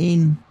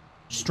in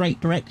straight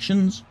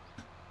directions.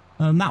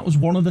 That was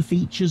one of the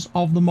features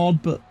of the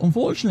mod, but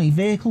unfortunately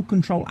Vehicle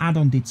Control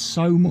Add-on did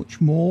so much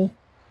more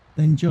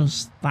than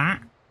just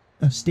that,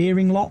 a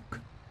steering lock.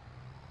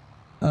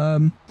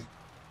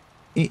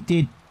 It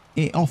did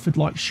it offered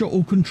like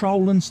shuttle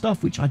control and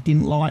stuff, which I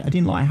didn't like. I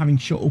didn't like having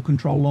shuttle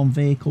control on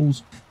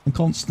vehicles and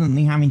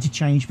constantly having to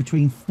change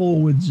between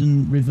forwards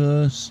and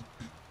reverse.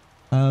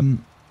 And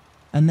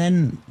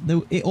then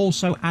it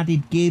also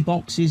added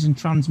gearboxes and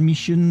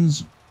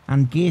transmissions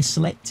and gear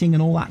selecting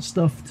and all that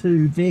stuff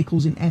to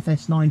vehicles in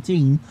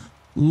FS19,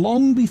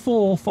 long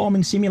before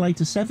Farming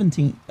Simulator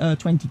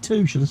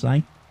 22, should I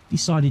say,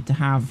 decided to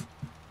have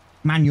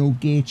manual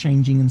gear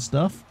changing and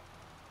stuff.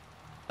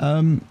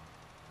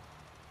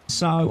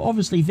 So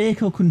obviously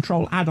vehicle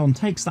control add-on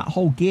takes that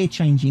whole gear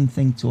changing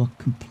thing to a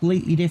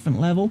completely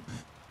different level,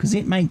 because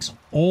it makes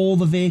all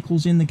the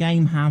vehicles in the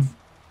game have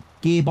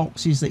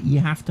gearboxes that you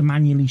have to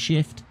manually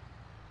shift.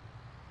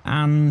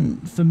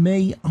 And for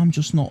me, I'm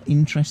just not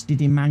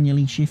interested in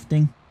manually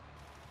shifting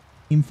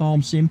in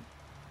Farm Sim.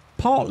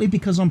 Partly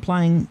because I'm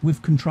playing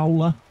with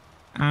controller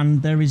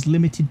and there is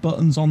limited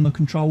buttons on the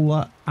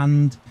controller,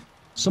 and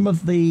some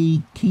of the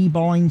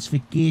keybinds for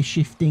gear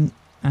shifting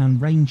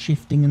and range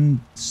shifting and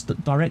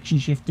direction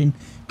shifting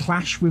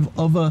clash with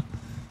other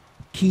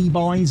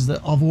keybinds that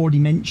I've already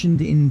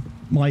mentioned in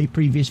my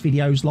previous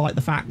videos, like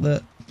the fact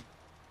that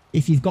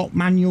if you've got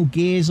manual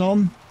gears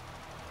on,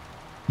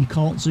 you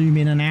can't zoom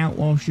in and out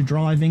whilst you're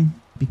driving,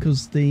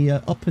 because the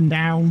up and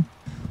down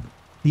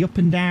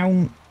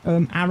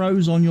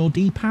arrows on your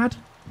D-pad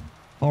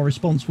are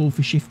responsible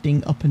for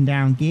shifting up and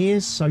down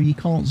gears, so you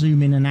can't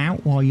zoom in and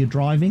out while you're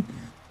driving,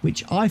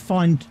 which I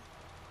find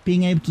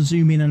being able to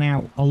zoom in and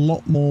out a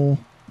lot more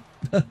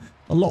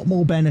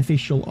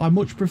beneficial. I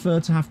much prefer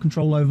to have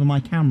control over my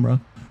camera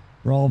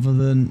rather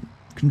than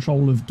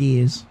control of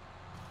gears.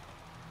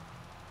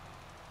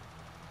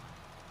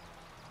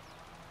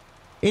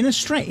 It's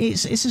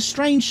a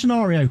strange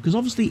scenario, because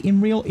obviously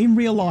in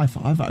real life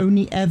I've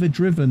only ever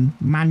driven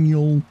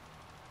manual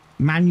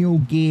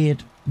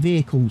geared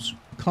vehicles,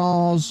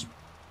 cars,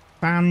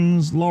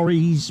 vans,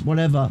 lorries,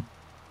 whatever.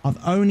 I've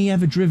only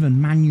ever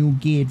driven manual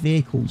geared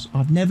vehicles.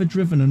 I've never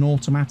driven an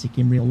automatic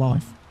in real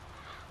life.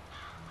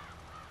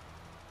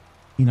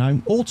 You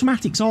know,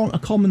 automatics aren't a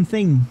common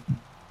thing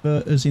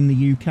for us in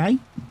the UK.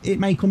 It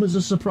may come as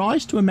a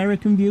surprise to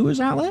American viewers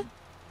out there,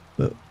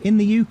 but in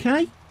the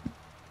UK,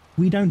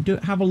 we don't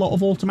have a lot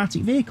of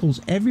automatic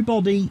vehicles.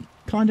 Everybody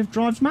kind of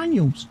drives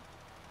manuals.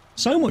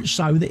 So much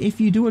so that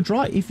if you do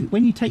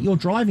when you take your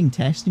driving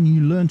test and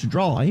you learn to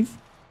drive,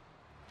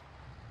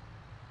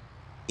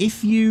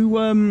 if you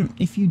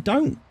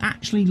don't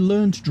actually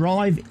learn to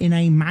drive in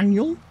a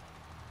manual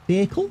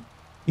vehicle,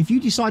 if you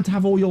decide to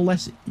have all your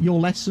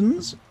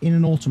lessons in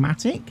an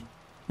automatic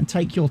and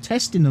take your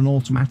test in an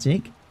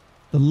automatic,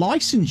 the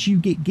license you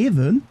get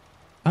given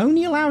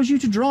only allows you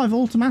to drive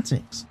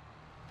automatics.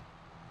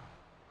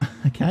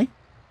 Okay,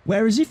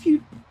 whereas if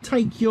you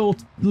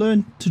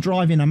learn to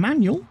drive in a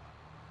manual,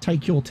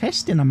 take your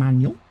test in a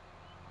manual,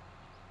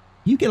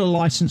 you get a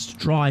license to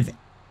drive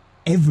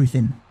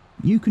everything.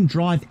 You can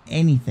drive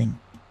anything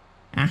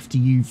after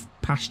you've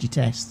passed your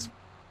tests.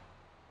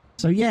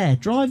 So yeah,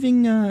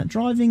 driving a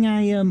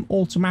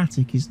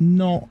automatic is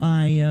not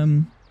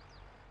a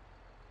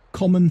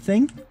common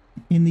thing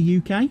in the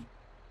UK.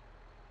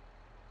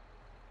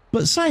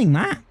 But saying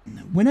that,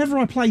 whenever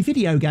I play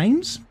video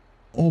games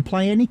or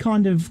play any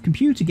kind of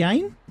computer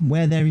game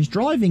where there is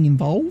driving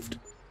involved,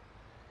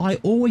 I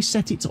always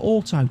set it to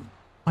auto.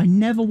 I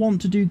never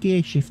want to do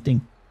gear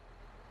shifting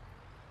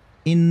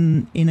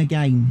in a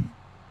game.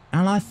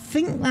 And I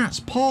think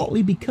that's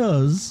partly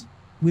because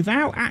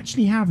without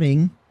actually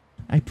having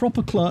a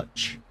proper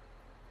clutch,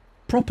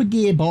 proper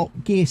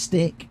gear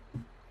stick,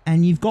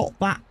 and you've got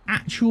that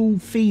actual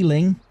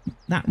feeling,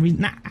 that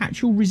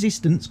actual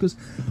resistance, because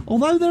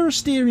although there are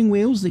steering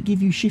wheels that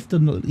give you shifter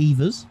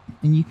levers,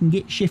 and you can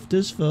get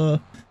shifters for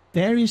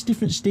various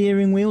different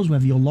steering wheels,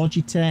 whether you're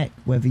Logitech,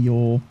 whether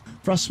you're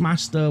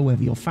Thrustmaster,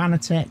 whether you're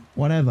Fanatec,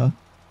 whatever,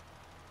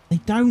 they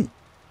don't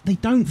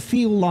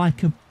feel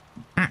like a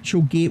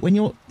actual gear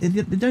they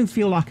don't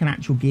feel like an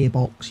actual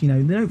gearbox. You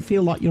know, they don't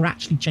feel like you're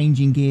actually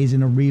changing gears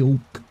in a real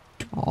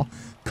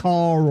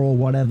car or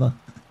whatever,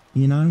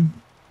 you know.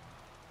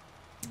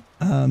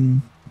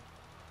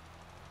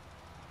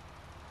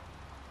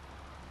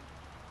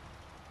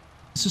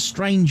 It's a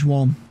strange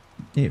one,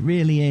 it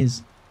really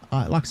is.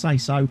 Like I say,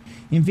 so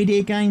in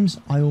video games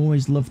I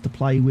always love to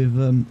play with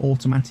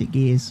automatic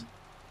gears,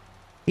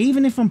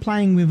 even if I'm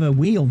playing with a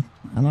wheel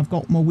and I've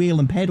got my wheel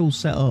and pedals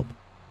set up.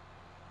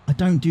 I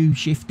don't do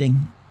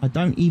shifting. I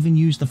don't even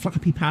use the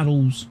flappy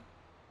paddles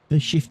for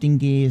shifting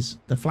gears,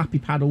 the flappy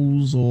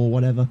paddles or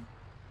whatever.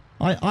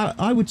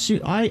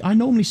 I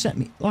normally set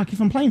me, like if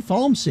I'm playing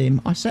Farm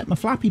Sim, I set my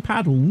flappy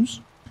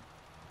paddles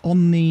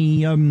on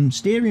the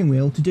steering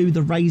wheel to do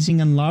the raising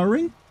and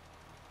lowering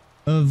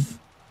of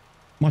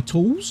my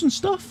tools and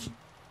stuff.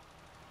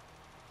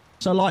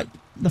 So like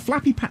the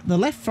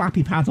left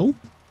flappy paddle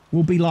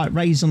will be like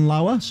raise and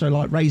lower, so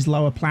like raise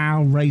lower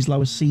plow, raise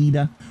lower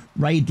seeder,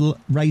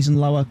 raise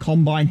and lower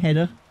combine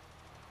header.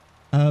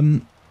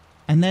 And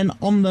then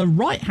on the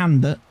right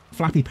hand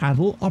flappy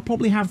paddle, I'll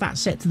probably have that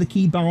set to the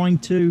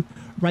keybind to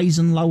raise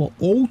and lower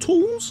all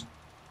tools.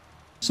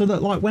 So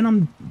that like when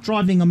I'm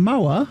driving a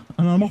mower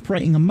and I'm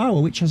operating a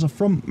mower, which has a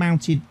front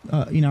mounted,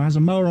 you know, has a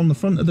mower on the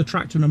front of the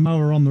tractor and a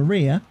mower on the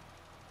rear,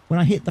 when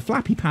I hit the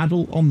flappy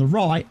paddle on the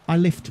right, I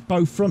lift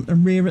both front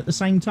and rear at the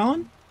same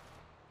time.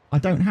 I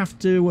don't have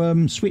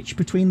to switch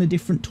between the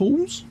different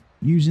tools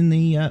using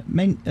the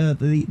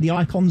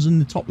icons in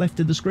the top left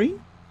of the screen.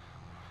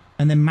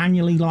 And then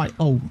manually, like,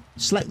 oh,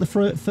 select the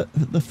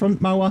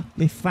front mower,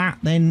 lift that,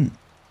 then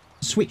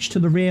switch to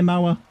the rear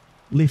mower,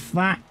 lift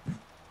that.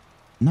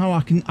 No,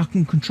 I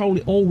can control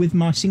it all with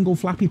my single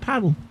flappy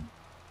paddle.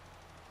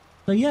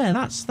 So yeah,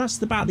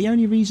 that's about the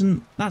only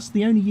reason. That's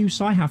the only use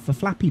I have for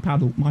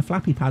my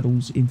flappy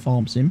paddles in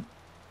Farm Sim.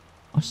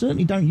 I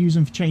certainly don't use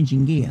them for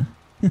changing gear.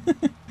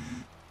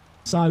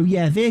 So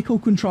yeah, vehicle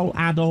control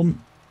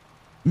add-on,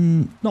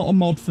 not a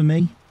mod for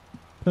me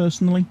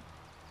personally.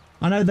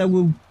 I know there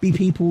will be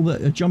people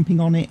that are jumping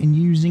on it and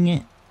using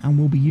it, and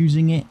will be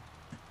using it.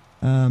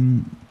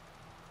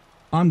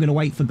 I'm going to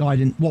wait for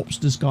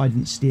Wopster's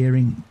guidance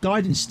steering.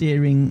 Guidance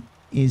steering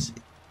is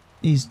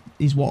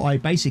what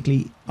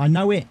I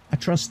know it, I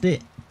trust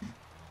it,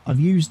 I've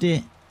used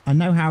it, I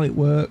know how it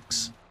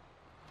works.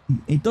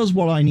 It does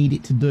what I need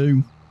it to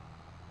do,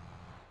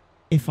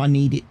 if I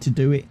need it to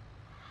do it,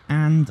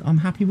 and I'm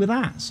happy with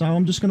that. So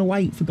I'm just going to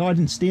wait for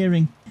guidance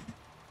steering.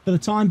 For the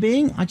time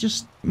being, I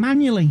just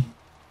manually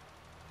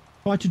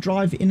try to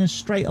drive in as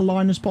straight a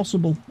line as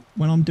possible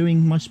when I'm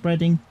doing my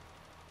spreading,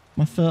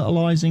 my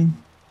fertilising,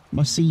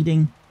 my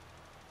seeding,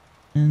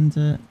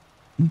 and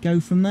we go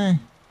from there.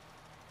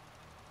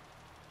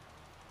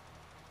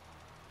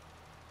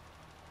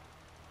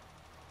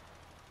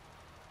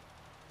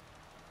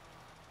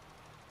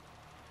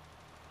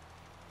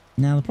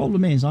 Now the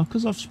problem is,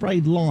 because I've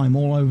sprayed lime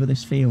all over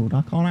this field,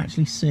 I can't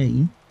actually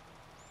see.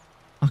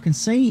 I can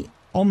see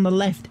on the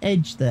left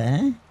edge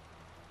there,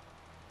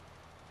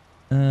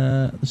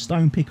 the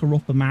stone picker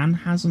upper man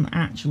hasn't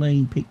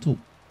actually picked up,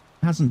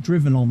 hasn't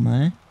driven on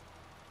there.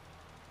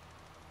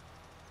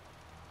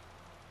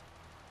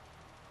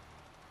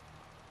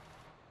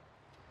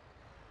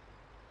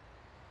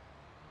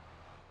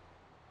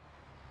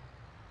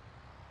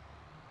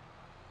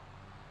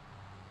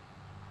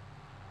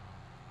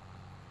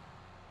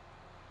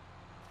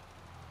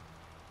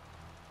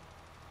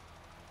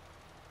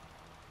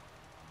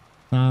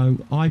 So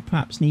I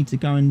perhaps need to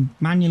go and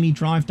manually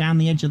drive down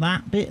the edge of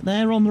that bit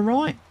there on the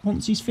right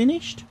once he's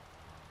finished.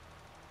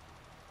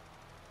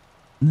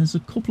 And there's a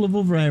couple of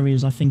other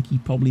areas I think he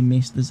probably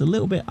missed. There's a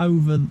little bit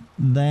over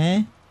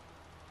there.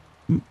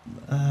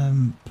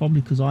 Probably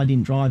because I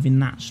didn't drive in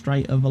that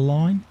straight of a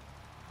line.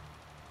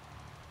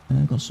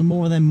 Got some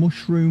more of them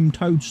mushroom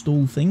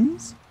toadstool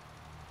things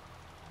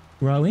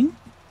growing.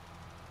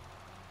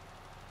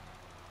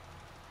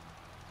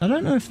 I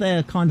don't know if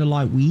they're kind of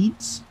like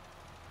weeds.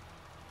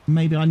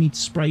 Maybe I need to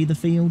spray the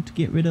field to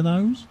get rid of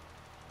those.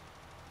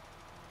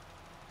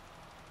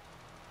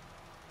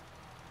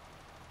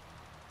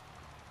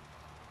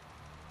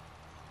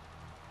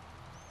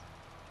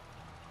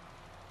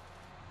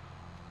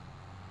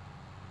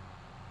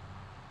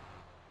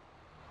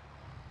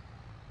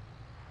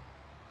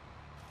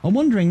 I'm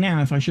wondering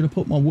now if I should have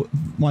put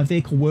my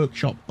vehicle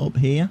workshop up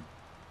here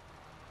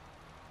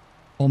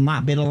on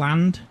that bit of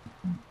land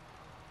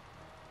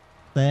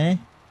there,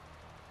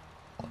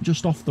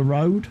 just off the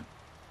road.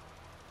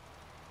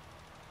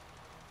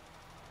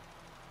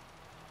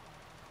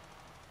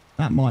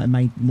 That might have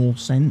made more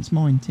sense,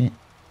 mightn't it?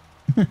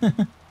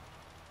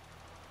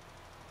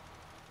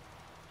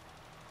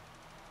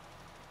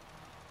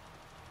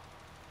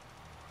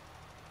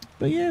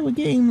 But yeah, we're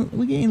getting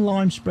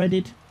lime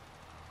spreaded.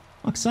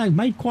 Like I say,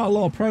 made quite a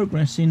lot of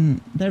progress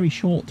in a very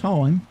short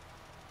time.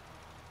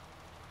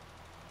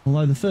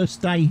 Although the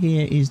first day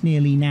here is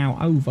nearly now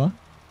over.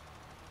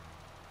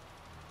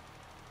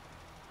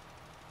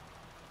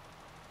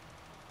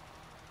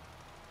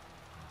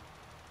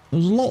 There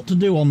was a lot to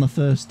do on the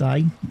first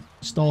day,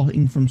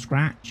 starting from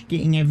scratch,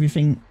 getting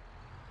everything,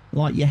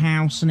 like your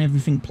house and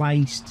everything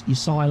placed, your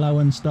silo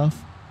and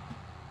stuff.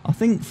 I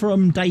think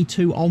from day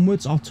 2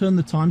 onwards, I'll turn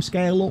the time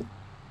scale up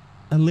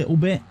a little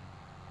bit,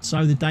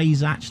 so the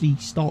days actually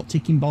start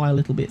ticking by a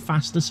little bit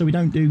faster, so we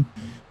don't do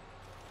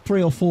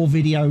 3 or 4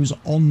 videos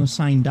on the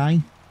same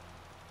day.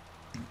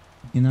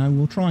 You know,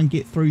 we'll try and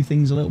get through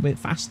things a little bit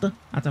faster,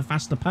 at a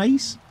faster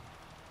pace.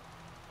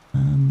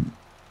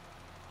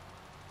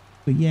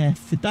 But yeah,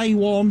 for day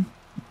 1,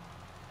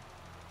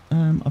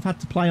 I've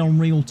had to play on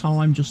real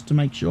time just to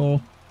make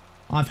sure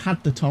I've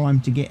had the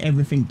time to get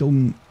everything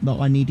done that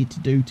I needed to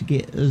do to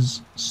get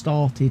us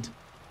started.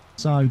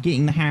 So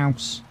getting the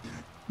house,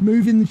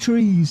 moving the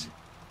trees,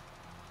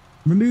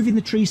 removing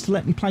the trees to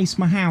let me place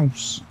my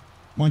house,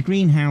 my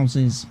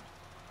greenhouses,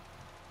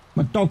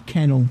 my dog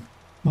kennel,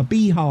 my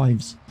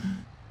beehives,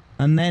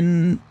 and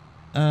then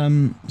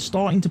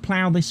starting to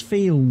plough this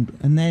field,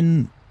 and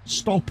then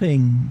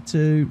stopping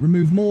to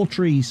remove more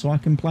trees so I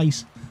can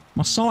place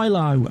my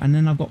silo, and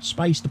then I've got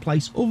space to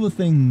place other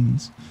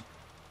things,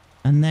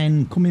 and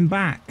then coming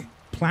back,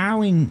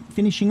 ploughing,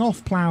 finishing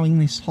off ploughing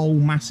this whole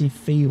massive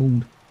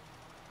field,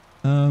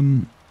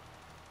 and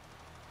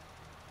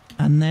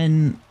And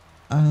then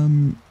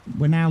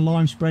we're now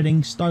lime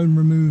spreading, stone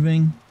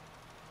removing.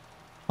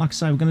 Like I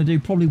say, we're going to do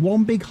probably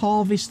one big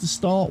harvest to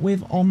start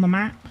with on the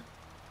map,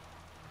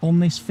 on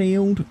this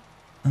field.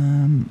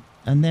 And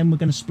then we're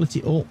going to split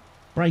it up,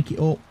 break it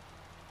up,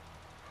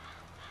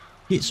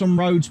 get some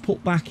roads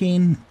put back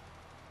in,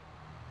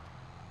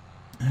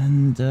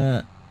 and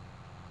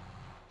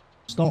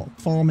start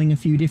farming a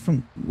few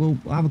different, we'll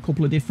have a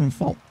couple of different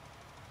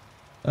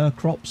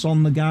crops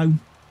on the go.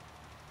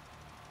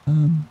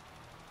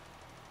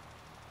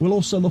 We'll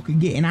also look at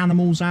getting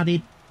animals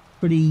added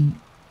pretty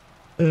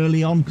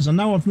early on, because I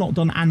know I've not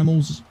done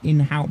animals in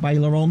Haut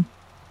Beyleron,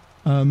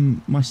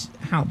 my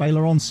Haut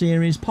Beyleron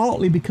series,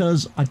 partly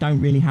because I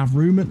don't really have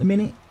room at the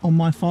minute on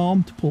my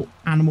farm to put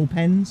animal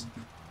pens.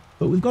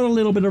 But we've got a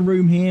little bit of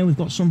room here.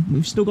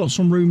 We've still got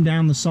some room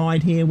down the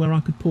side here where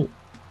I could put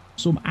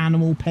some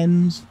animal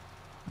pens.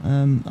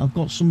 I've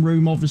got some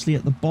room obviously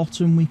at the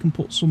bottom we can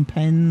put some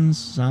pens,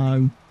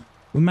 so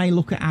we may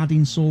look at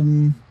adding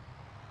certainly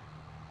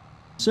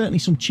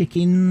some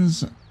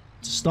chickens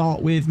to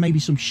start with, maybe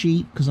some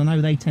sheep, because I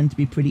know they tend to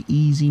be pretty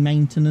easy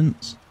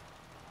maintenance.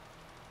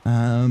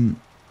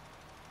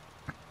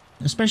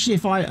 Especially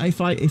if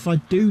I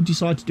do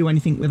decide to do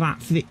anything with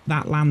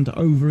that land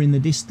over in the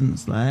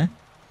distance there,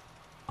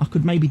 I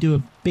could maybe do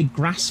a big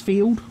grass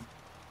field,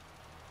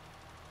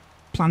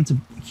 plant a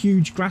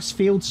huge grass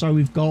field, so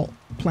we've got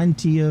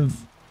plenty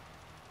of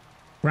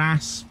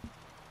grass,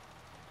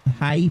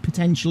 hay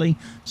potentially,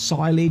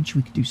 silage.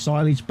 We could do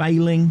silage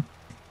baling,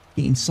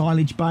 getting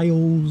silage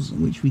bales,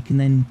 which we can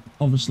then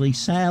obviously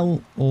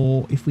sell,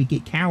 or if we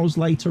get cows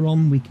later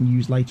on, we can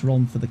use later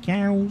on for the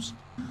cows.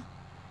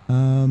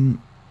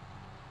 I'm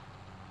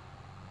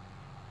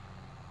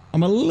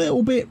a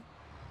little bit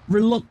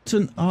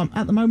reluctant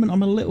at the moment.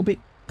 I'm a little bit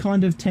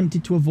kind of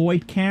tempted to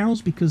avoid cows,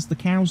 because the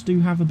cows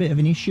do have a bit of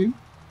an issue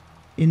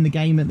in the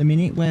game at the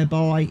minute,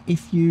 whereby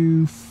if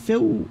you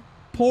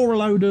pour a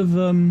load of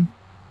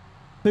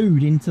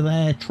food into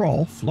their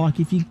trough, like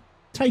if you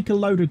take a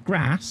load of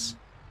grass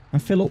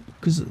and fill up,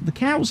 because the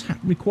cows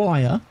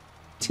require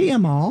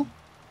TMR,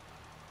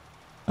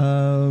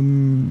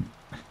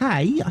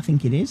 hay, I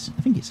think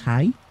it's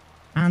hay,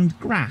 and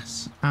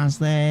grass as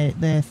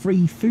their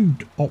free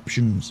food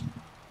options.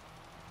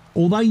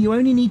 Although you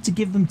only need to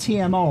give them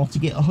TMR to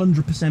get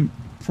 100%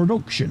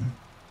 production.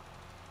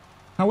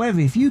 However,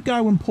 if you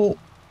go and put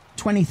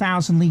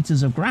 20,000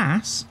 litres of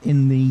grass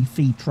in the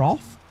feed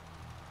trough,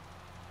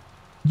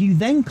 you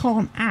then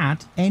can't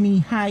add any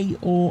hay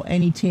or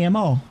any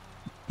TMR.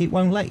 It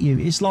won't let you.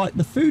 It's like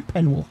the food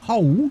pen will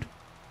hold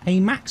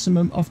a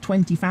maximum of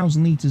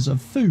 20,000 litres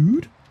of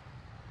food,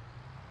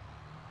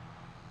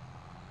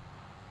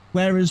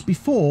 whereas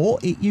before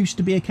it used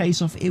to be a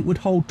case of it would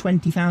hold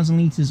 20,000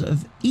 litres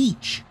of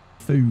each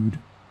food.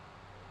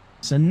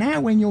 So now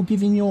when you're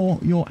giving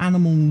your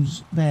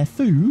animals their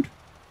food,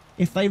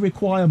 if they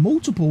require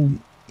multiple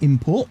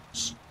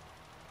inputs,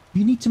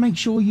 you need to make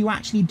sure you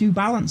actually do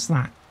balance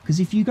that,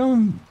 because if you go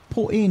and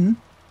put in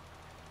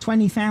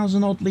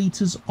 20,000 odd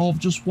litres of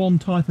just one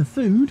type of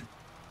food,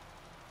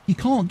 you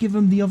can't give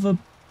them the other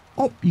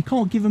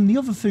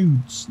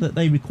foods that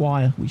they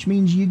require, which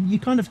means you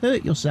kind of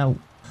hurt yourself.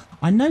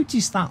 I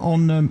noticed that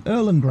on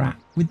Erlengratt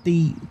with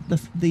the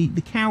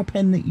cow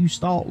pen that you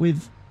start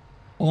with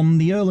on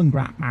the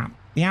Erlengratt map,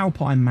 the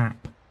Alpine map.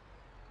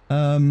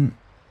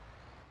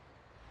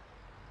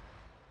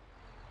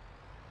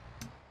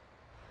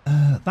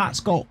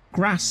 That's got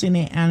grass in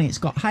it and it's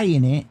got hay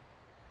in it,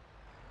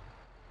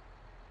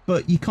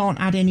 but you can't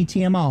add any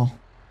TMR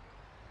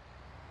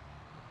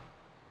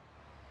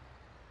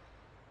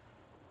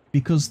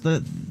because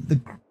the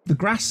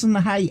grass and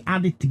the hay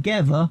added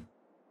together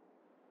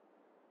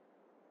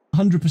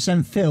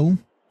 100% fill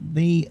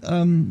the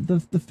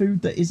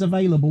food that is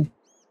available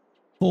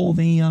for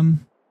the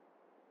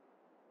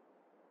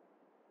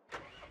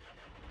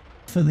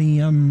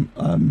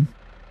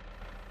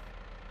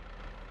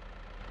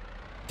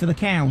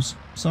cows.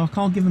 So I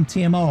can't give them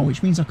TMR,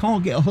 which means I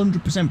can't get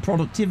 100%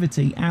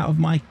 productivity out of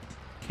my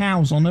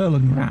cows on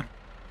Erlengratt.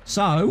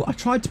 So I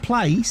tried to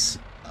place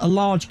a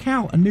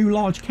new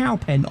large cow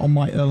pen on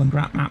my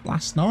Erlengratt map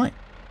last night,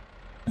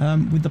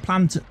 with the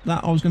plan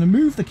that I was going to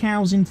move the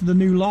cows into the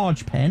new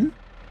large pen,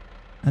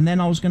 and then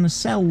I was going to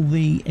sell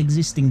the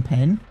existing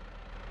pen,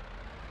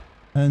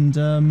 and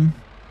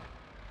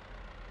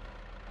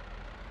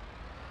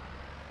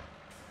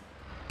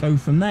go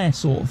from there,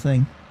 sort of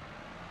thing.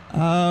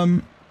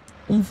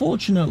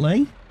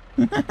 Unfortunately,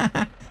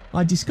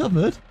 I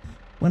discovered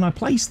when I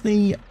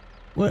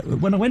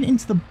went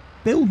into the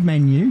build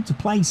menu to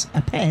place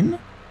a pen,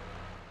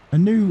 a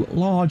new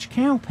large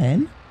cow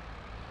pen,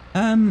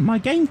 my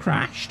game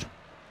crashed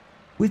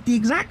with the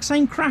exact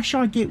same crash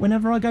I get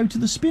whenever I go to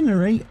the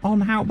spinnery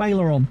on Haut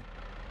Beyleron.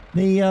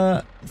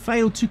 The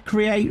failed to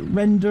create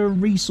render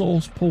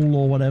resource pool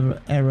or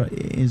whatever error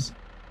it is.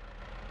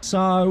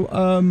 So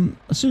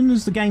as soon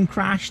as the game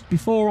crashed,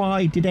 before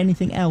I did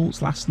anything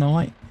else last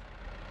night,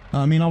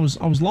 I mean I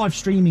was live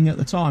streaming at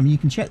the time, you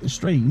can check the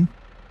stream,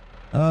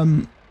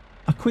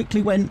 I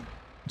quickly went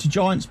to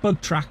Giant's Bug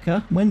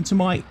Tracker, went to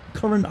my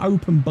current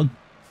open bug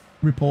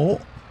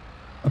report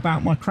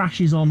about my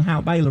crashes on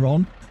Haut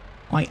Beyleron.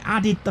 I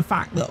added the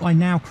fact that I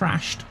now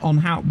crashed on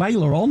Haut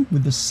Beyleron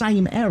with the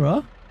same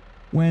error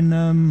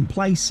when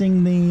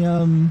placing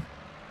the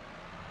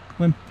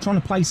when trying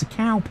to place a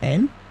cow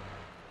pen.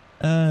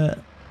 I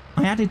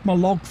added my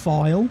log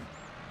file,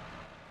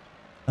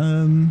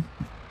 and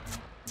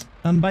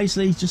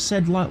basically just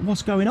said, like,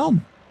 what's going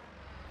on?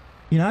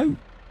 You know,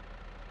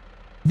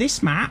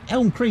 this map,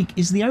 Elm Creek,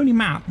 is the only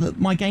map that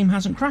my game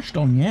hasn't crashed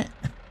on yet.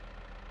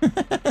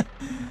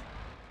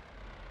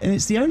 And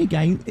it's the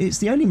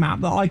only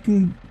map that I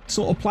can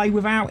sort of play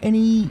without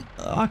any,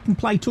 I can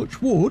play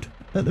touch wood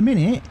at the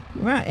minute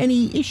without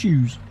any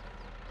issues.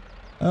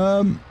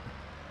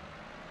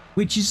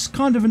 Which is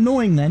kind of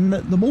annoying then,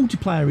 that the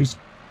multiplayer is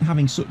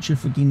having such a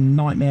freaking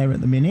nightmare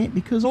at the minute,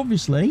 because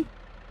obviously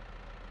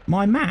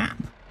my map,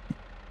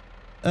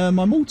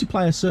 my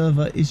multiplayer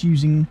server is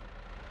using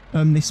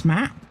this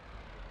map,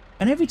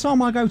 and every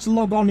time I go to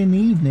log on in the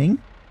evening,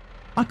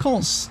 I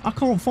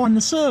can't find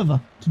the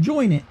server to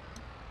join it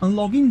and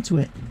log into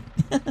it.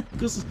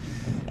 Because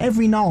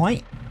every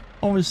night,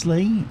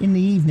 obviously in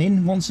the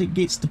evening, once it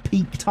gets to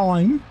peak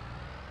time,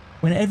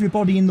 when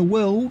everybody in the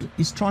world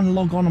is trying to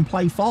log on and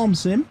play Farm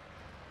Sim,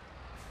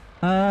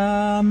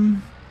 yeah,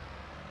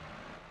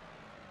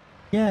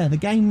 the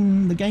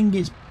game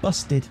gets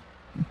busted.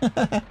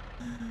 The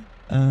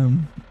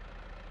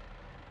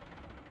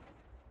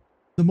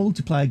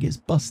multiplayer gets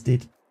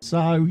busted.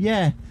 So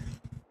yeah,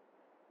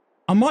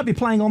 I might be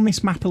playing on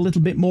this map a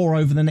little bit more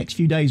over the next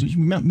few days, which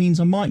means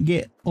I might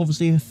get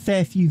obviously a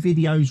fair few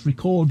videos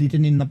recorded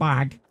and in the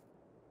bag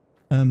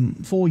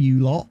for you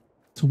lot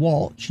to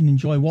watch and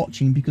enjoy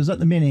watching, because at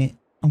the minute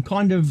I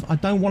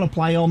don't want to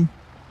play on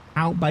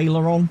Haut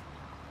Beyleron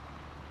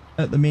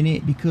at the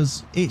minute,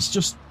 because it's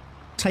just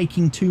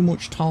taking too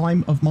much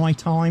time of my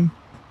time,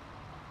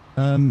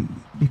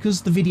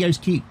 because the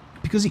videos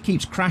because it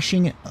keeps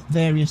crashing at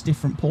various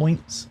different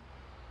points.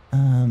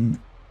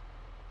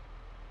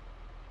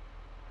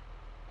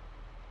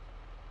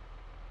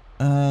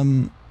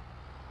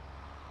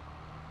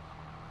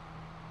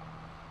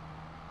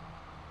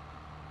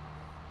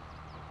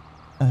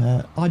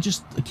 I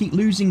keep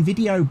losing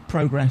video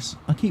progress.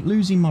 I keep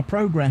losing my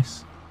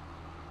progress.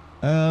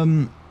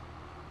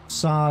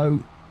 So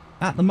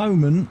at the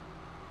moment,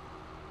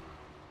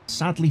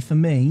 sadly for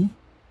me,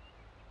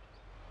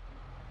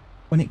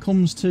 when it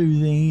comes to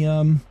the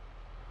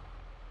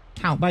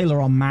Haut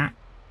Beyleron map,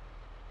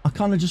 I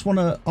kind of just want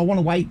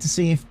to wait to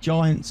see if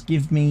Giants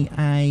give me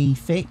a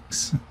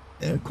fix,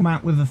 come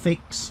out with a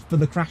fix for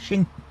the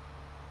crashing.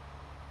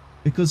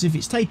 Because if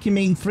it's taking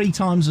me 3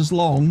 times as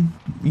long,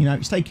 you know,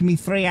 it's taking me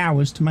 3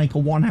 hours to make a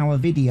 1 hour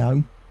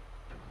video,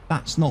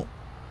 that's not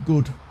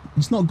good.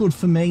 It's not good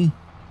for me.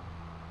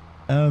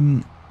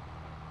 And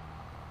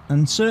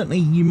certainly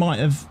you might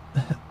have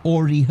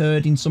already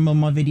heard in some of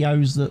my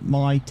videos that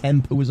my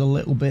temper was a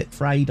little bit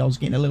frayed. I was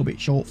getting a little bit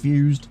short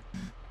fused.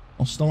 I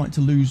was starting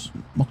to lose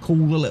my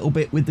cool a little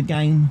bit with the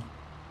game.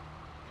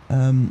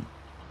 And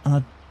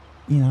I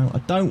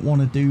don't want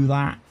to do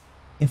that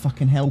if I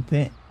can help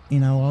it. You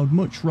know, I would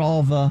much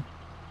rather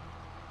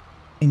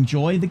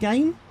enjoy the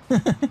game.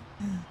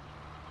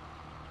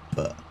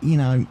 But, you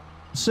know,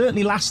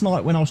 certainly last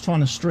night when I was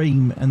trying to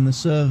stream and the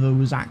server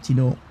was acting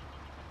up.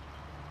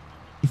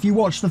 If you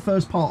watched the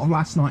first part of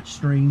last night's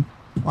stream,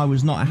 I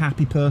was not a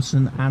happy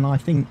person, and I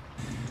think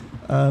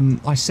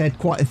I said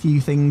quite a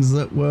few things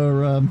that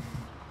were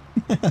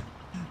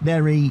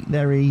very,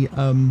 very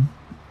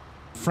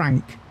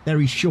frank,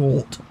 very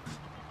short.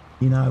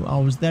 You know, I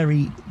was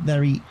very,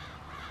 very,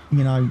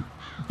 you know,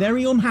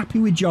 very unhappy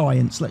with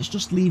Giants. Let's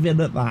just leave it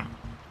at that.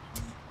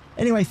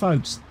 Anyway,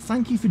 folks,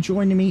 thank you for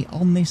joining me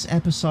on this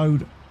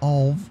episode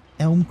of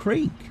Elm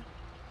Creek.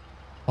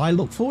 I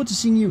look forward to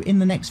seeing you in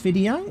the next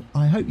video.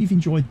 I hope you've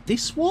enjoyed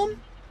this one.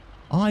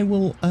 I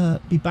will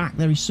be back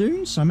very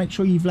soon, so make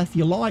sure you've left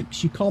your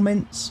likes, your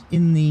comments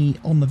on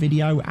the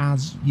video,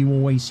 as you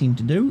always seem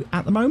to do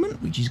at the moment,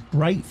 which is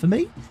great for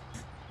me.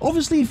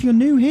 Obviously, if you're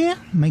new here,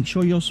 make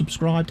sure you're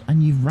subscribed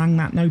and you've rang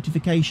that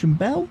notification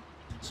bell,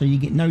 so you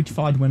get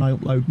notified when I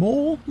upload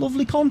more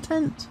lovely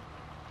content.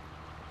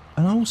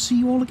 And I will see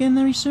you all again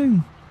very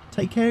soon.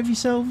 Take care of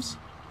yourselves.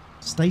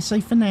 Stay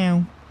safe for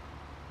now.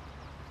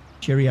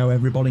 Cheerio,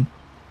 everybody.